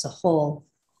taken as a whole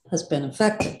has been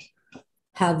effective.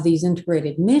 Have these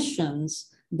integrated missions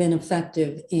been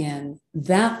effective in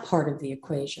that part of the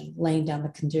equation, laying down the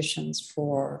conditions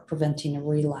for preventing a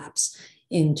relapse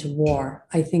into war?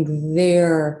 I think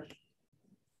there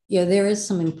is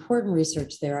some important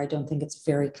research there. I don't think it's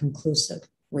very conclusive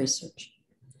research.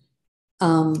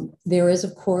 There is,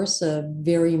 of course, a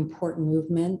very important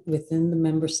movement within the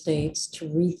member states to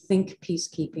rethink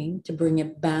peacekeeping, to bring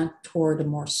it back toward a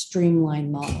more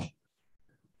streamlined model,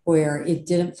 where it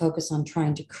didn't focus on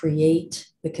trying to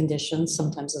create the conditions.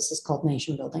 Sometimes this is called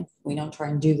nation building. We don't try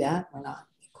and do that. We're not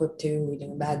equipped to. We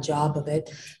do a bad job of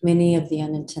it. Many of the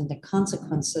unintended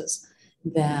consequences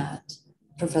that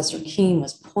Professor Keene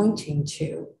was pointing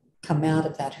to come out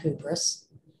of that hubris.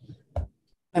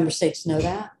 Member states know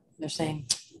that. They're saying,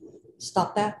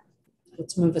 stop that.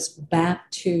 Let's move us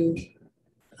back to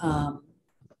an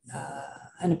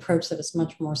approach that is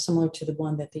much more similar to the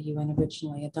one that the UN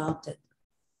originally adopted.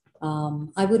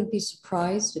 I wouldn't be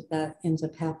surprised if that ends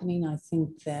up happening. I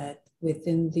think that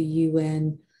within the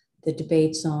UN, the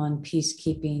debates on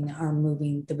peacekeeping are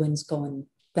moving, the wind's going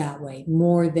that way,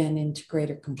 more than into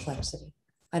greater complexity.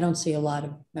 I don't see a lot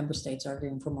of member states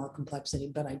arguing for more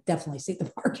complexity, but I definitely see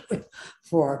them arguing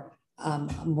for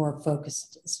more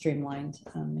focused, streamlined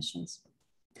missions.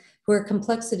 Where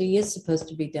complexity is supposed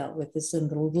to be dealt with is in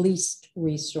the least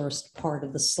resourced part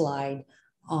of the slide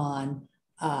on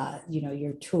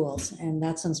your tools, and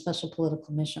that's on special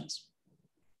political missions.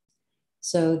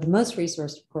 So the most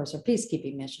resourced, of course, are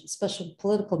peacekeeping missions. Special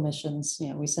political missions,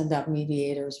 we send out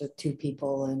mediators with 2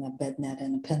 people and a bed net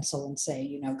and a pencil and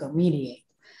say, go mediate.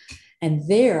 And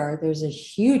there's a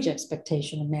huge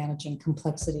expectation of managing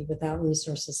complexity without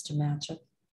resources to match it.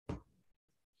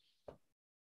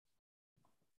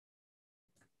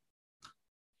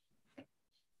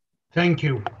 Thank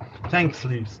you. Thanks,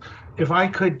 Lise. If I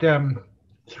could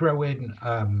throw in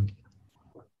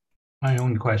my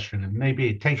own question, and maybe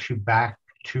it takes you back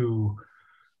to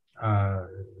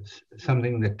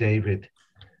something that David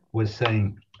was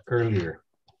saying earlier.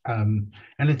 And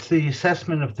it's the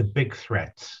assessment of the big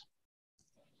threats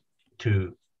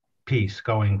to peace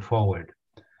going forward.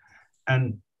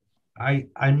 And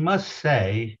I must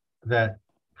say that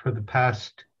for the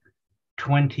past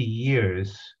 20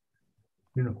 years,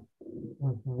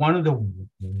 one of the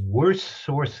worst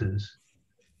sources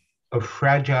of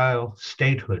fragile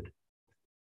statehood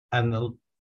and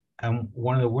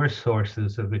one of the worst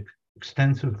sources of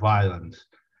extensive violence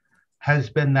has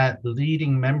been that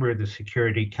leading member of the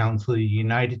Security Council of the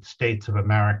United States of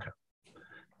America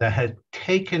that has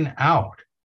taken out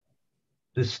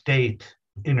the state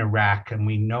in Iraq, and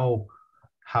we know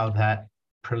how that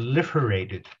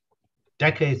proliferated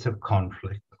decades of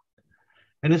conflict.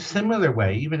 In a similar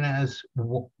way, even as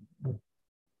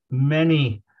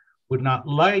many would not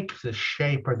like the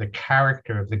shape or the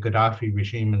character of the Gaddafi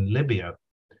regime in Libya,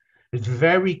 it's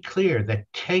very clear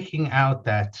that taking out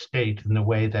that state in the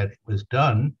way that it was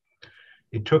done,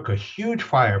 it took a huge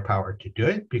firepower to do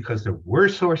it because there were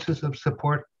sources of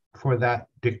support for that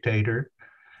dictator.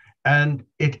 And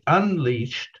it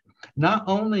unleashed not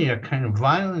only a kind of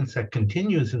violence that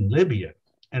continues in Libya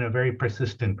in a very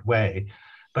persistent way,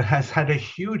 but has had a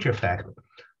huge effect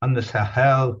on the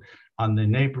Sahel, on the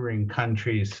neighboring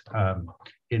countries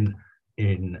in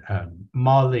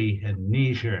Mali and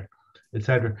Niger,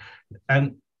 etc.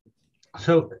 And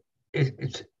so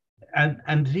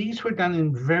and these were done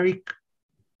in very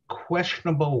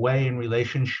questionable way in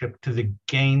relationship to the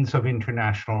gains of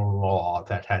international law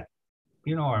that had,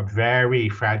 are very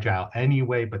fragile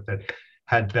anyway, but that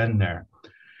had been there.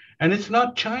 And it's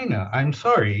not China. I'm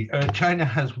sorry. China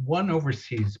has one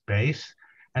overseas base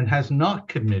and has not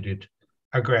committed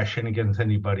aggression against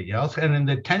anybody else. And then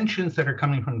the tensions that are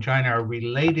coming from China are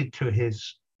related to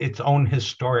its own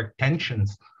historic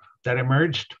tensions that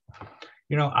emerged,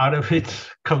 out of its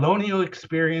colonial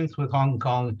experience with Hong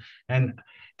Kong and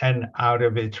out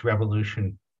of its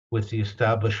revolution with the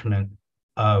establishment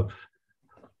of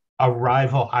a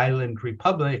rival island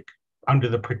republic under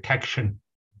the protection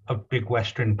of big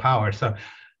Western power. So,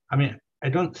 I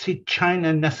don't see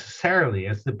China necessarily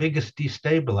as the biggest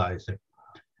destabilizer.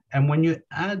 And when you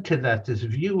add to that this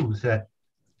view that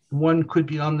one could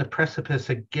be on the precipice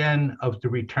again of the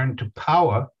return to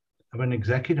power of an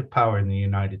executive power in the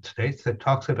United States that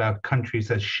talks about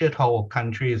countries as shithole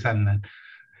countries, and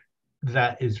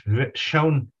that is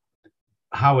shown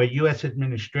how a US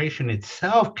administration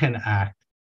itself can act,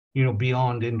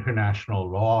 beyond international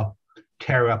law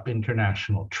tear up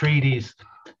international treaties,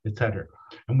 etc.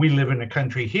 And we live in a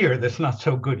country here that's not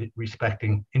so good at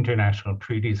respecting international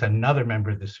treaties, another member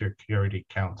of the Security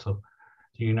Council,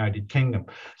 the United Kingdom.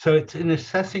 So it's in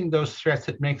assessing those threats,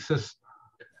 it makes us,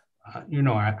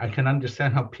 I can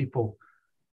understand how people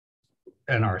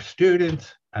and our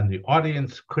students and the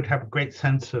audience could have a great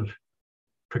sense of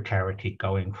precarity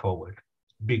going forward,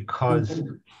 because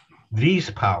these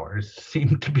powers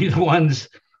seem to be the ones,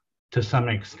 to some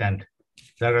extent,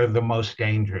 that are the most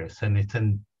dangerous. And it's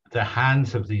in the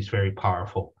hands of these very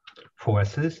powerful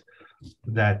forces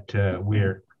that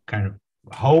we're kind of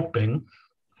hoping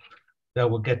that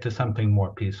we'll get to something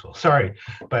more peaceful. Sorry,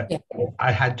 but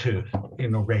I had to,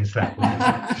 raise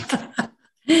that.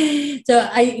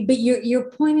 But you're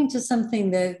pointing to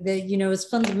something that is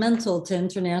fundamental to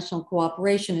international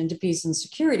cooperation and to peace and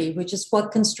security, which is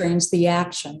what constrains the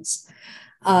actions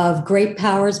of great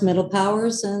powers, middle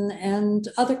powers, and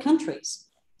other countries.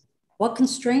 What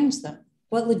constrains them?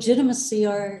 What legitimacy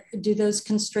do those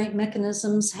constraint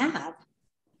mechanisms have?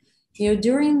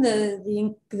 During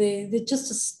the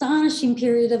just astonishing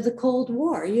period of the Cold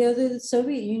War, the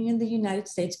Soviet Union, the United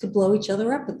States could blow each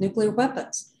other up with nuclear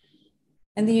weapons.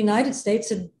 And the United States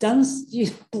had done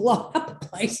blow up a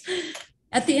place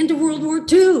at the end of World War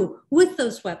II with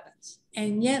those weapons.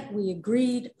 And yet we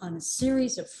agreed on a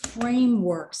series of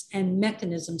frameworks and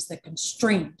mechanisms that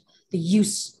constrained the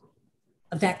use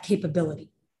of that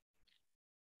capability.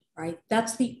 Right?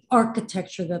 That's the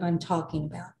architecture that I'm talking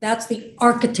about. That's the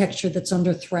architecture that's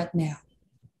under threat now.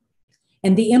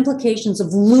 And the implications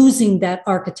of losing that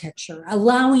architecture,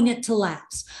 allowing it to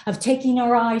lapse, of taking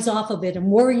our eyes off of it and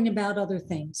worrying about other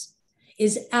things,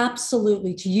 is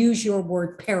absolutely, to use your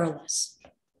word, perilous.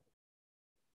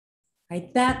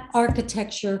 Right? That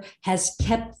architecture has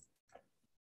kept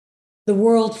the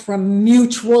world from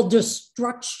mutual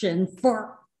destruction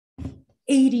for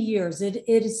 80 years. It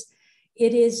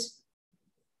is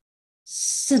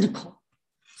cynical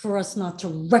for us not to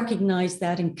recognize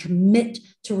that and commit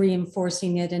to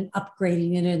reinforcing it and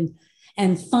upgrading it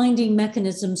and finding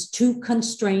mechanisms to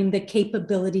constrain the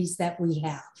capabilities that we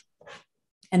have.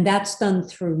 And that's done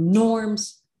through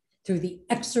norms, through the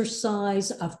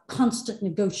exercise of constant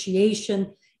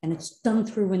negotiation, and it's done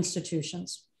through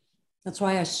institutions. That's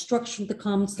why I structured the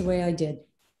comments the way I did.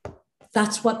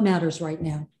 That's what matters right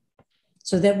now,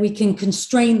 so that we can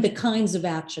constrain the kinds of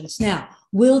actions. Now,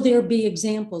 will there be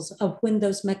examples of when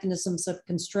those mechanisms of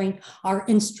constraint are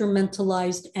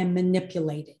instrumentalized and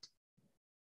manipulated?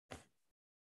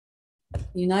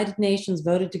 The United Nations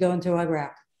voted to go into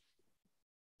Iraq.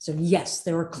 So yes,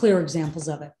 there are clear examples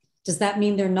of it. Does that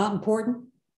mean they're not important?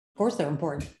 Of course they're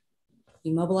important.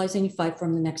 You mobilize and you fight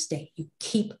from the next day. You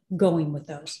keep going with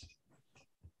those.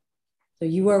 So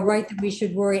you are right that we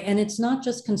should worry. And it's not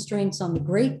just constraints on the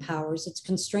great powers, it's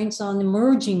constraints on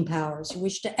emerging powers who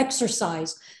wish to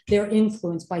exercise their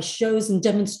influence by shows and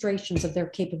demonstrations of their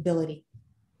capability.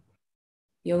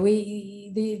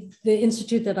 The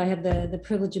institute that I have the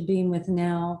privilege of being with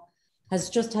now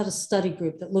has just had a study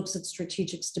group that looks at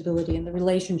strategic stability and the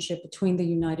relationship between the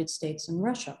United States and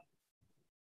Russia.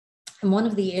 And one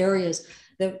of the areas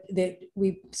that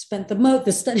we spent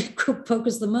the study group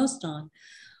focused the most on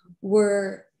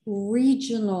were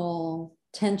regional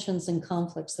tensions and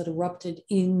conflicts that erupted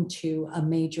into a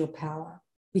major conflict,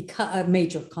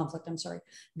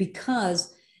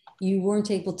 because you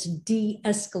weren't able to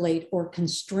de-escalate or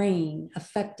constrain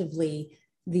effectively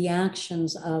the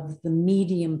actions of the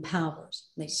medium powers.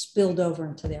 They spilled over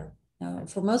into there. Now,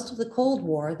 for most of the Cold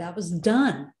War, that was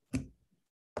done.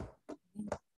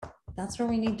 That's where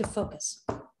we need to focus,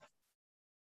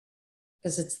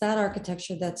 because it's that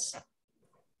architecture that's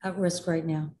at risk right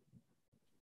now.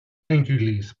 Thank you,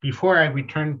 Lise. Before I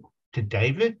return to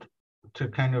David to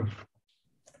kind of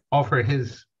offer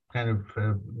his kind of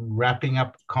wrapping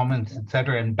up comments, et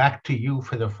cetera, and back to you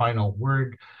for the final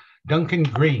word, Duncan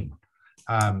Green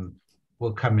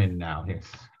will come in now. He's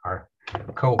our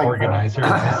co-organizer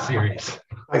of this series.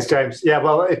 Thanks, James. Yeah,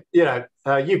 well,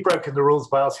 you've broken the rules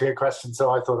by asking a question, so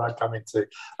I thought I'd come in too.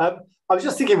 I was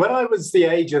just thinking, when I was the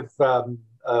age of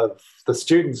the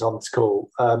students on school,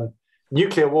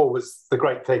 nuclear war was the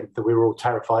great thing that we were all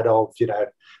terrified of.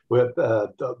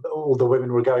 All the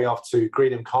women were going off to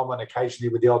Greenham Common,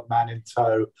 occasionally with the odd man in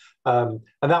tow, and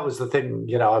that was the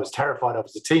thing. I was terrified of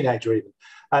as a teenager, even.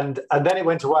 And then it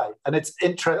went away. And it's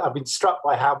interesting. I've been struck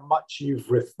by how much you've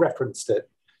referenced it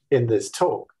in this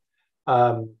talk,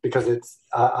 because it's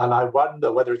and I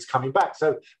wonder whether it's coming back.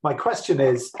 So my question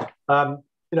is,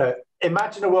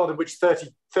 imagine a world in which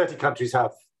 30 countries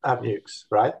have nukes,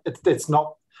 right?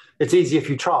 It's easy if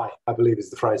you try, I believe is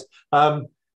the phrase.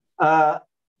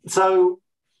 So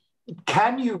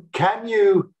can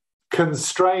you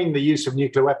constrain the use of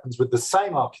nuclear weapons with the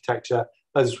same architecture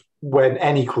as when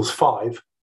n equals 5?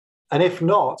 And if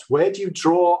not, where do you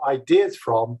draw ideas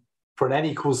from for an n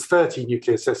equals 30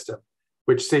 nuclear system,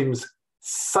 which seems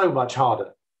so much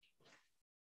harder?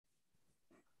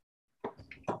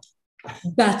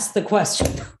 That's the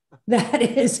question. That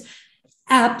is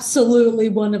absolutely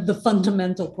one of the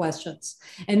fundamental questions.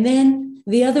 And then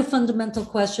the other fundamental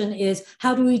question is,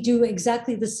 how do we do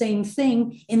exactly the same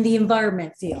thing in the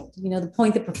environment field? You know, the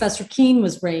point that Professor Keene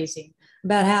was raising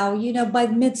about how, you know, by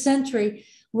mid-century,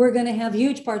 we're going to have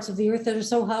huge parts of the earth that are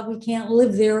so hot we can't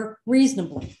live there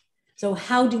reasonably. So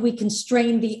how do we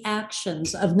constrain the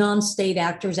actions of non-state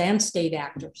actors and state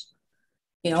actors?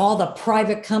 You know, all the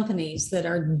private companies that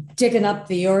are digging up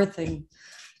the earth and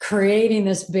creating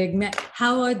this big mess.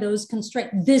 How are those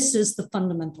constrained? This is the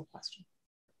fundamental question.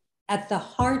 At the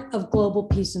heart of global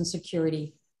peace and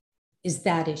security is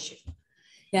that issue.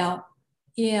 Now,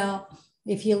 you know,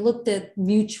 if you looked at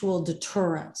mutual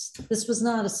deterrence, this was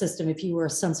not a system, if you were a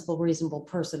sensible, reasonable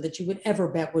person, that you would ever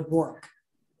bet would work.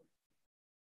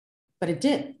 But it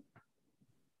did.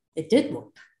 It did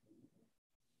work.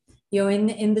 You know,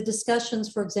 in the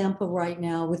discussions, for example, right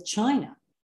now with China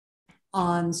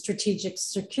on strategic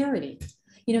security,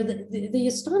 you know, the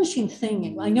astonishing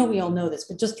thing, I know we all know this,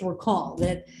 but just to recall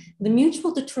that the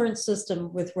mutual deterrence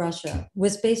system with Russia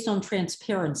was based on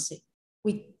transparency.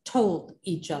 We told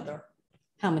each other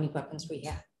how many weapons we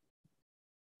had.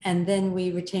 And then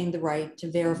we retained the right to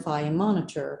verify and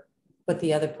monitor what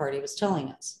the other party was telling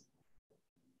us.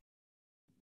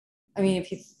 I mean,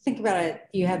 if you think about it,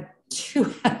 you have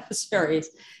two adversaries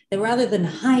that rather than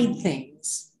hide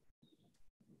things,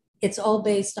 it's all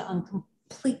based on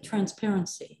complete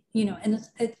transparency, you know, and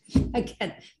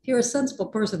again, if you're a sensible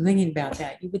person thinking about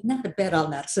that, you would not have bet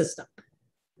on that system.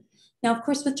 Now, of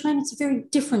course, with China, it's a very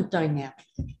different dynamic,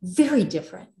 very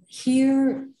different.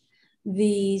 Here,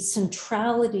 the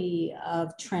centrality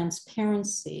of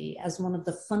transparency as one of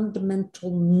the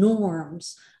fundamental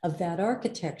norms of that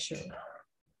architecture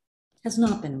has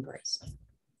not been embraced.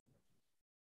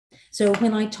 So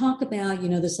when I talk about, you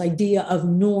know, this idea of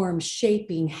norms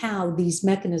shaping how these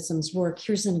mechanisms work,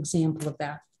 here's an example of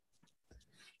that.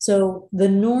 So the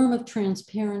norm of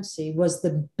transparency was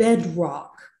the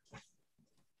bedrock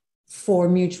for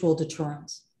mutual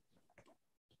deterrence.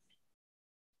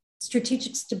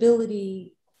 Strategic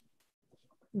stability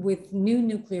with new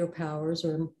nuclear powers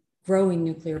or growing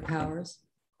nuclear powers,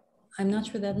 I'm not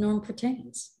sure that norm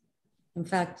pertains. In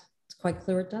fact, it's quite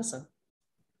clear it doesn't.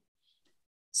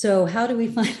 So how do we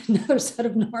find another set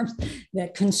of norms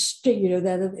that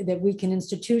that we can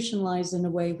institutionalize in a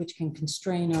way which can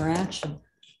constrain our action?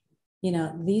 You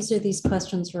know, these are these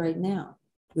questions right now.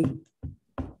 We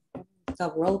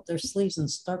got to roll up their sleeves and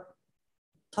start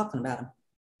talking about them.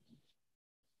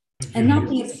 And not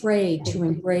be afraid to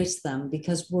embrace them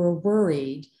because we're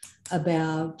worried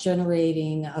about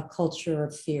generating a culture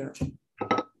of fear,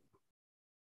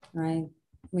 right?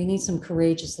 We need some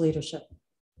courageous leadership.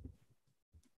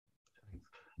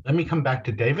 Let me come back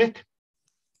to David.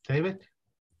 David?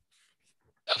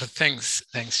 Oh, thanks,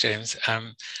 James. I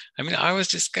mean, I was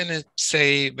just going to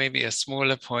say maybe a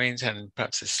smaller point and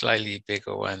perhaps a slightly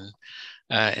bigger one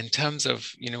in terms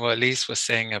of, you know, what Elise was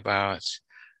saying about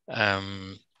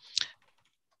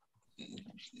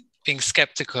being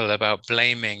skeptical about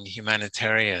blaming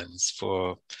humanitarians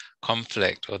for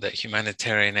conflict or that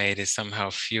humanitarian aid is somehow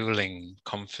fueling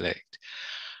conflict.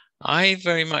 I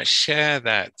very much share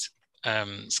that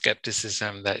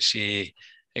skepticism that she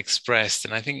expressed.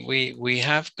 And I think we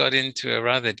have got into a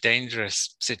rather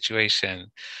dangerous situation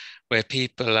where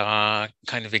people are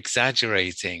kind of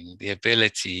exaggerating the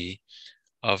ability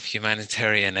of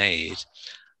humanitarian aid,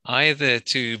 either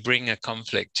to bring a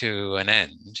conflict to an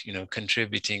end, you know,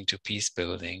 contributing to peace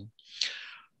building,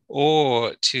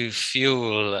 or to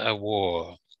fuel a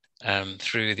war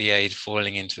through the aid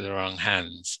falling into the wrong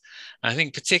hands. I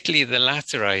think particularly the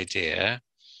latter idea,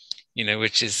 you know,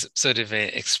 which is sort of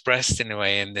expressed in a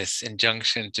way in this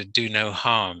injunction to do no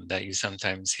harm that you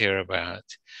sometimes hear about,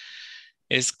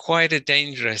 is quite a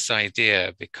dangerous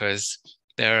idea because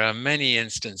there are many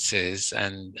instances,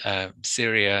 and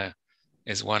Syria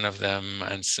is one of them,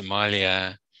 and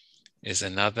Somalia is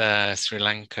another, Sri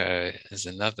Lanka is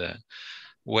another,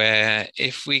 where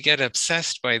if we get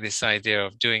obsessed by this idea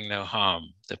of doing no harm,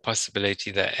 the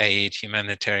possibility that aid,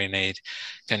 humanitarian aid,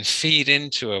 can feed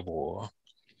into a war,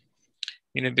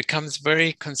 you know, it becomes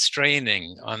very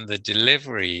constraining on the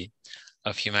delivery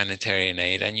of humanitarian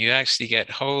aid. And you actually get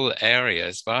whole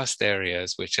areas, vast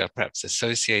areas, which are perhaps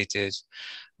associated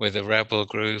with a rebel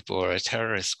group or a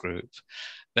terrorist group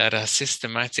that are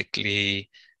systematically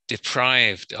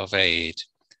deprived of aid,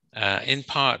 in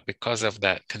part because of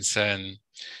that concern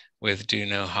with do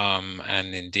no harm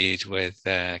and indeed with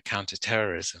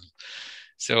counterterrorism.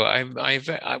 So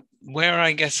where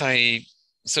I guess I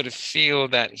sort of feel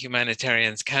that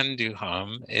humanitarians can do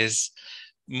harm is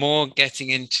more getting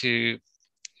into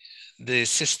the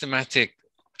systematic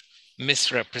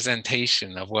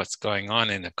misrepresentation of what's going on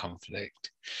in a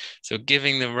conflict. So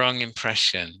giving the wrong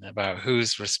impression about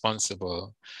who's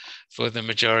responsible for the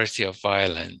majority of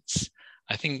violence.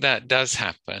 I think that does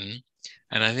happen.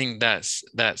 And I think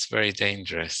that's very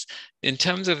dangerous. In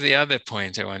terms of the other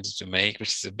point I wanted to make,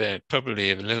 which is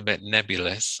probably a little bit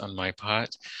nebulous on my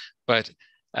part, but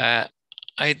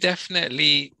I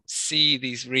definitely see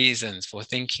these reasons for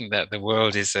thinking that the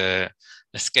world is a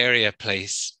scarier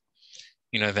place,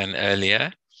 than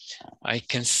earlier. I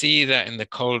can see that in the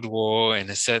Cold War, in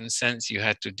a certain sense, you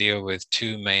had to deal with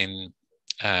two main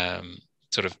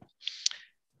sort of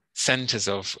centers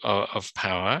of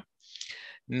power.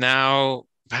 Now,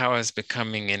 power is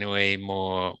becoming, in a way,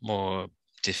 more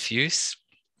diffuse.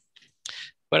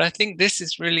 But I think this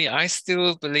is really, I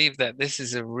still believe that this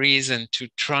is a reason to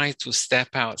try to step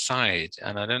outside.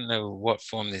 And I don't know what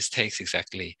form this takes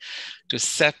exactly, to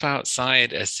step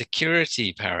outside a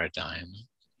security paradigm,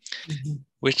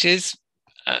 which is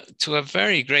to a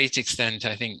very great extent,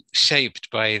 I think,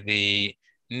 shaped by the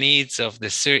needs of the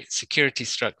security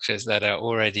structures that are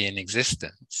already in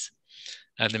existence,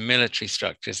 the military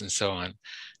structures and so on,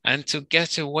 and to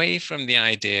get away from the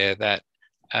idea that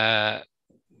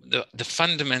the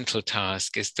fundamental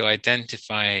task is to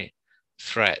identify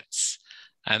threats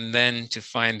and then to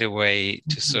find a way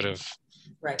to sort of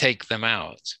take them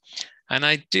out. And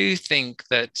I do think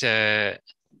that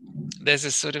there's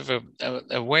a sort of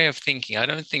a way of thinking. I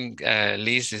don't think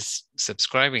Lise is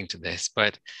subscribing to this,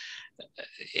 but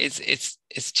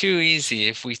it's too easy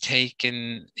if we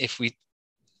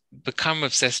become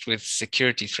obsessed with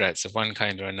security threats of one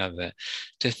kind or another,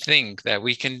 to think that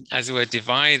we can, as it were,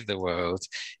 divide the world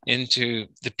into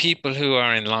the people who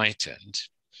are enlightened,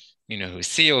 who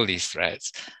see all these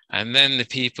threats, and then the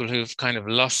people who've kind of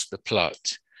lost the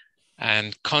plot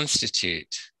and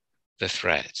constitute the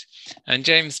threat. And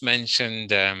James mentioned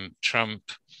Trump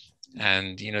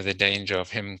and, the danger of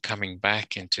him coming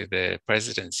back into the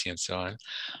presidency and so on.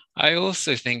 I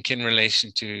also think in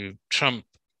relation to Trump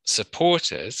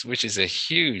supporters, which is a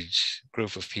huge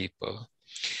group of people,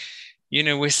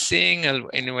 we're seeing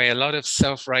in a way a lot of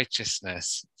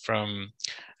self-righteousness from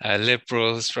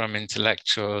liberals, from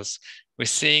intellectuals. We're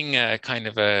seeing a kind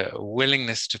of a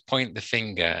willingness to point the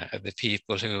finger at the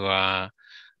people who are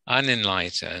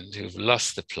unenlightened, who've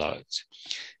lost the plot.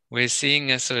 We're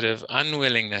seeing a sort of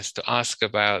unwillingness to ask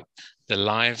about the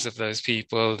lives of those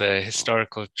people, the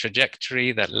historical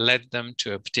trajectory that led them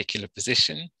to a particular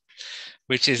position,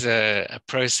 which is a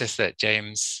process that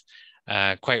James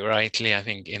quite rightly, I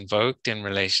think, invoked in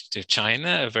relation to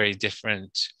China, a very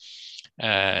different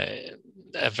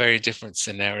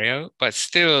scenario. But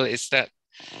still, it's that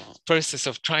process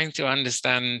of trying to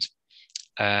understand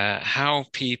how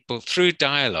people, through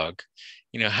dialogue,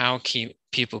 how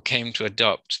people came to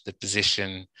adopt the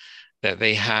position that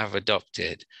they have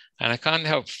adopted. And I can't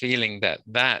help feeling that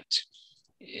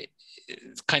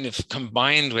kind of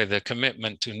combined with a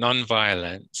commitment to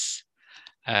non-violence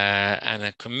and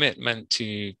a commitment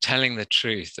to telling the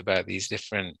truth about these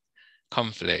different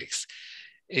conflicts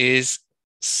is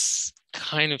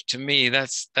kind of, to me,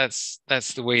 that's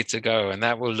the way to go. And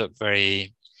that will look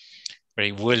very,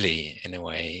 very woolly in a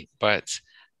way, but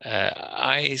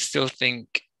I still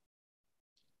think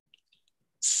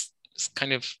it's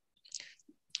kind of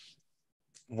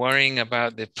worrying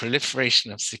about the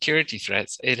proliferation of security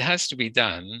threats. It has to be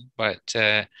done, but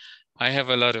I have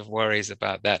a lot of worries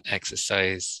about that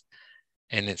exercise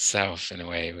in itself, in a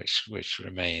way, which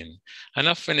remain. And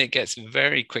often it gets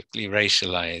very quickly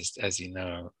racialized, as you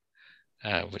know,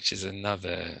 which is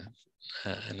another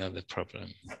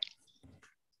problem.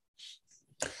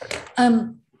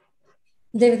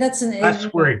 David, that's an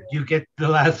last word. You get the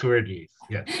last word, Lise.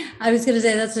 Yeah. I was going to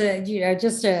say that's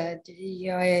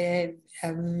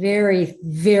a very,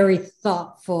 very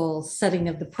thoughtful setting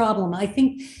of the problem. I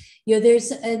think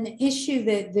there's an issue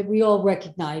that we all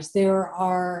recognize. There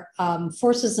are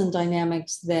forces and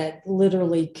dynamics that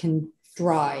literally can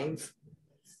drive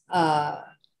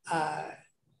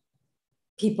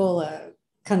people,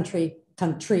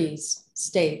 countries,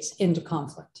 states into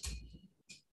conflict.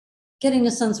 Getting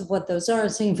a sense of what those are,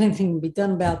 seeing if anything can be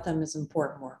done about them is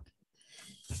important work.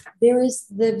 There is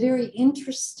the very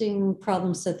interesting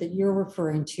problem set that you're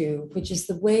referring to, which is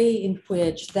the way in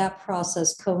which that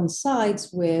process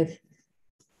coincides with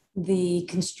the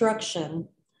construction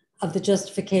of the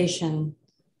justification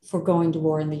for going to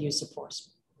war and the use of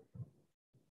force.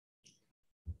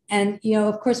 And,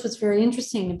 of course, what's very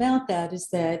interesting about that is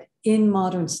that in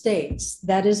modern states,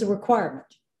 that is a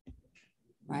requirement,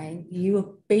 right?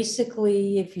 You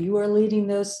basically, if you are leading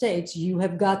those states, you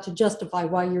have got to justify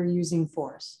why you're using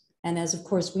force. And as, of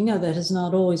course, we know that has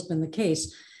not always been the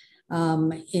case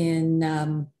even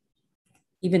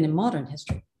in modern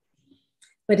history.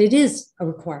 But it is a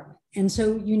requirement. And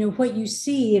so, what you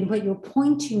see and what you're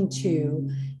pointing to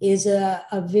is a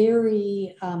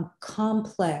very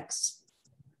complex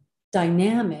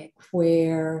dynamic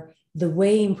where the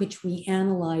way in which we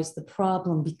analyze the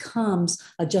problem becomes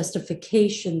a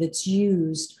justification that's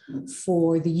used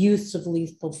for the use of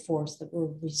lethal force that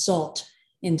will result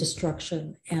in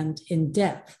destruction and in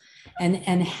death.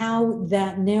 And how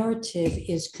that narrative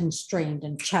is constrained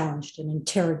and challenged and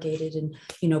interrogated and,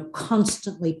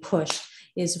 constantly pushed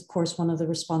is, of course, one of the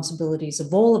responsibilities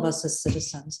of all of us as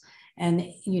citizens.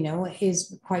 And,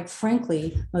 is quite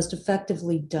frankly, most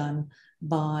effectively done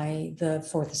by the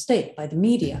fourth estate, by the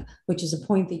media, which is a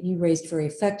point that you raised very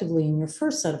effectively in your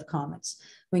first set of comments,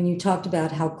 when you talked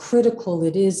about how critical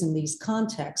it is in these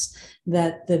contexts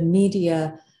that the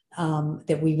media,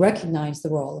 that we recognize the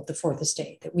role of the fourth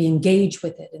estate, that we engage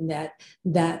with it, and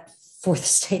that fourth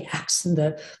estate acts in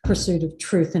the pursuit of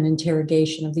truth and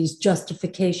interrogation of these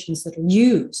justifications that are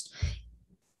used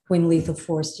when lethal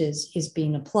force is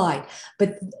being applied.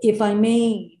 But if I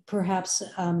may perhaps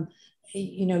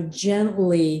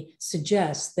gently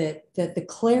suggest that the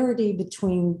clarity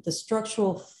between the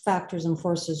structural factors and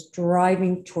forces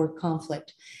driving toward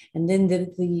conflict, and then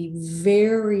the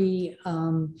very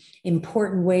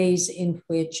important ways in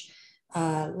which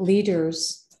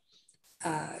leaders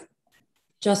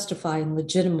justify and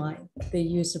legitimize the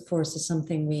use of force is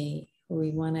something we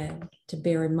want to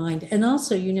bear in mind. And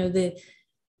also, the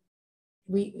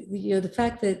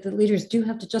fact that the leaders do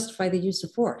have to justify the use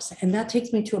of force. And that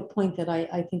takes me to a point that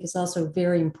I think is also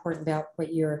very important about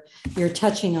what you're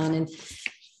touching on. And,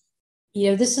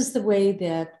 this is the way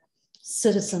that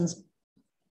citizens,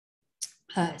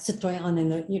 citoyen,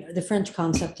 and the French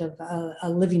concept of a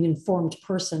living informed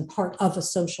person, part of a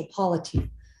social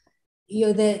polity,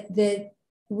 that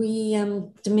we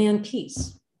demand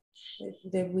peace,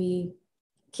 that we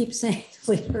keep saying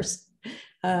to leaders,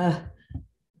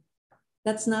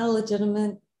 that's not a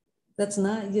legitimate,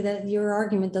 that your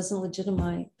argument doesn't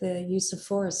legitimize the use of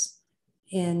force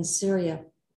in Syria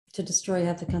to destroy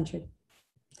half the country.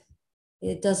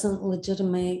 It doesn't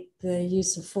legitimate the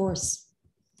use of force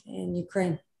in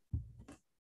Ukraine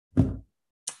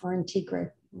or in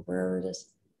Tigray, wherever it is.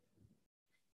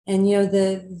 And,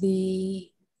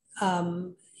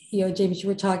 James, you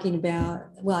were talking about,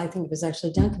 well, I think it was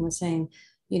actually Duncan was saying,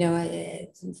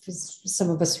 some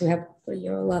of us who have a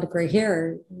lot of gray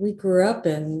hair, we grew up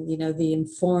in the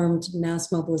informed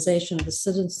mass mobilization of the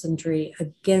citizenry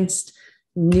against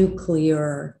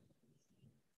nuclear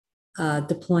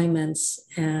deployments,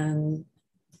 and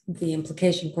the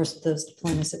implication, of course, of those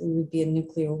deployments that we would be in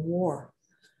nuclear war.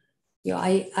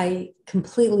 I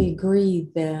completely agree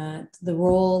that the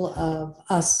role of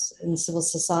us in civil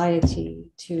society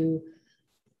to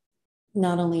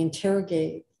not only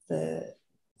interrogate the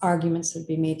arguments that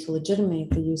be made to legitimate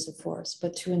the use of force,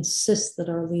 but to insist that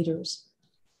our leaders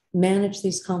manage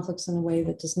these conflicts in a way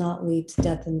that does not lead to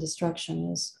death and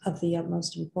destruction is of the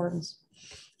utmost importance.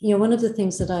 One of the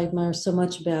things that I admire so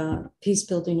much about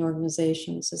peace-building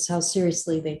organizations is how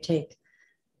seriously they take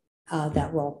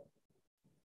that role,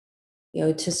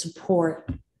 to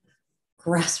support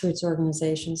grassroots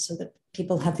organizations so that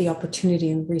people have the opportunity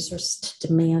and resources to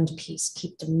demand peace,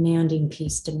 keep demanding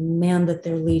peace, demand that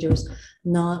their leaders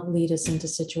not lead us into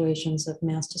situations of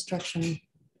mass destruction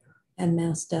and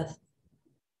mass death.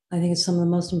 I think it's some of the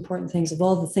most important things of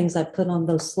all the things I put on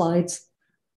those slides.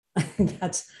 I think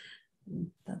that's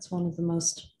one of the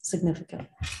most significant.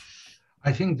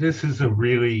 I think this is a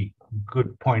really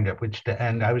good point at which to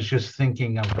end. I was just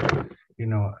thinking of,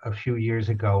 a few years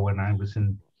ago when I was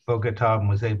in Bogota and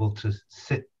was able to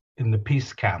sit in the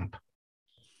peace camp,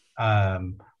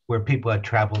 where people had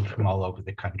traveled from all over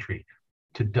the country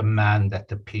to demand that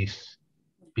the peace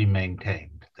be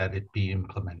maintained, that it be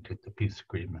implemented, the peace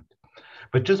agreement.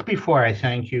 But just before I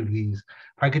thank you, Lise,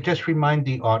 if I could just remind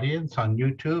the audience on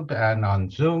YouTube and on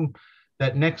Zoom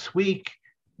that next week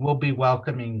we'll be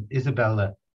welcoming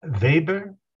Isabella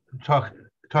Weber,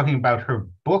 talking about her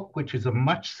book, which is a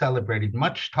much celebrated,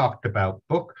 much talked about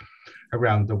book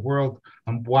around the world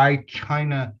on why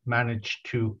China managed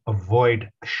to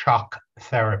avoid shock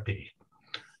therapy.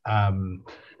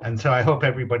 And so I hope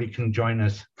everybody can join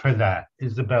us for that.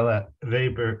 Isabella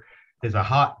Weber is a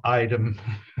hot item.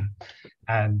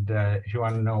 And if you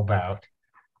want to know about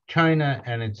China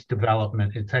and its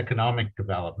development, its economic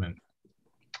development,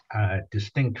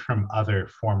 distinct from other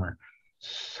former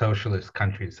socialist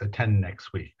countries, attend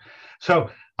next week.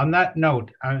 So on that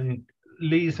note,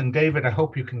 Lise and David, I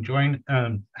hope you can join,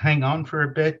 hang on for a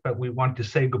bit, but we want to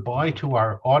say goodbye to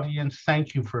our audience.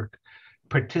 Thank you for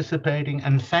participating,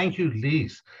 and thank you,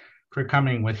 Lise, for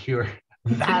coming with your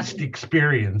vast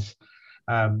experience.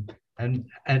 And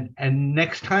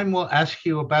next time we'll ask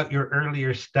you about your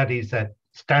earlier studies at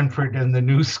Stanford and the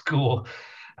New School.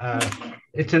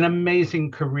 It's an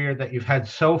amazing career that you've had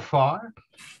so far,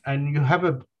 and you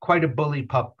have quite a bully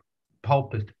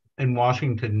pulpit in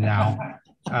Washington now,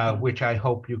 which I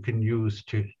hope you can use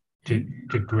to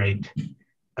great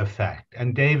effect.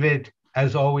 And David,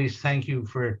 as always, thank you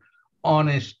for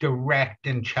honest, direct,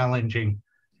 and challenging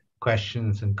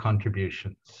questions and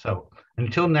contributions. So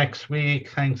until next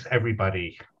week, thanks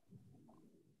everybody.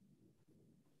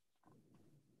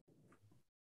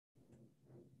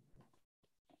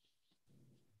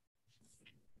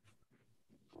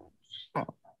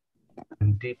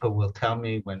 And Deepa will tell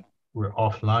me when we're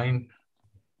offline.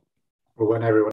 Or when everyone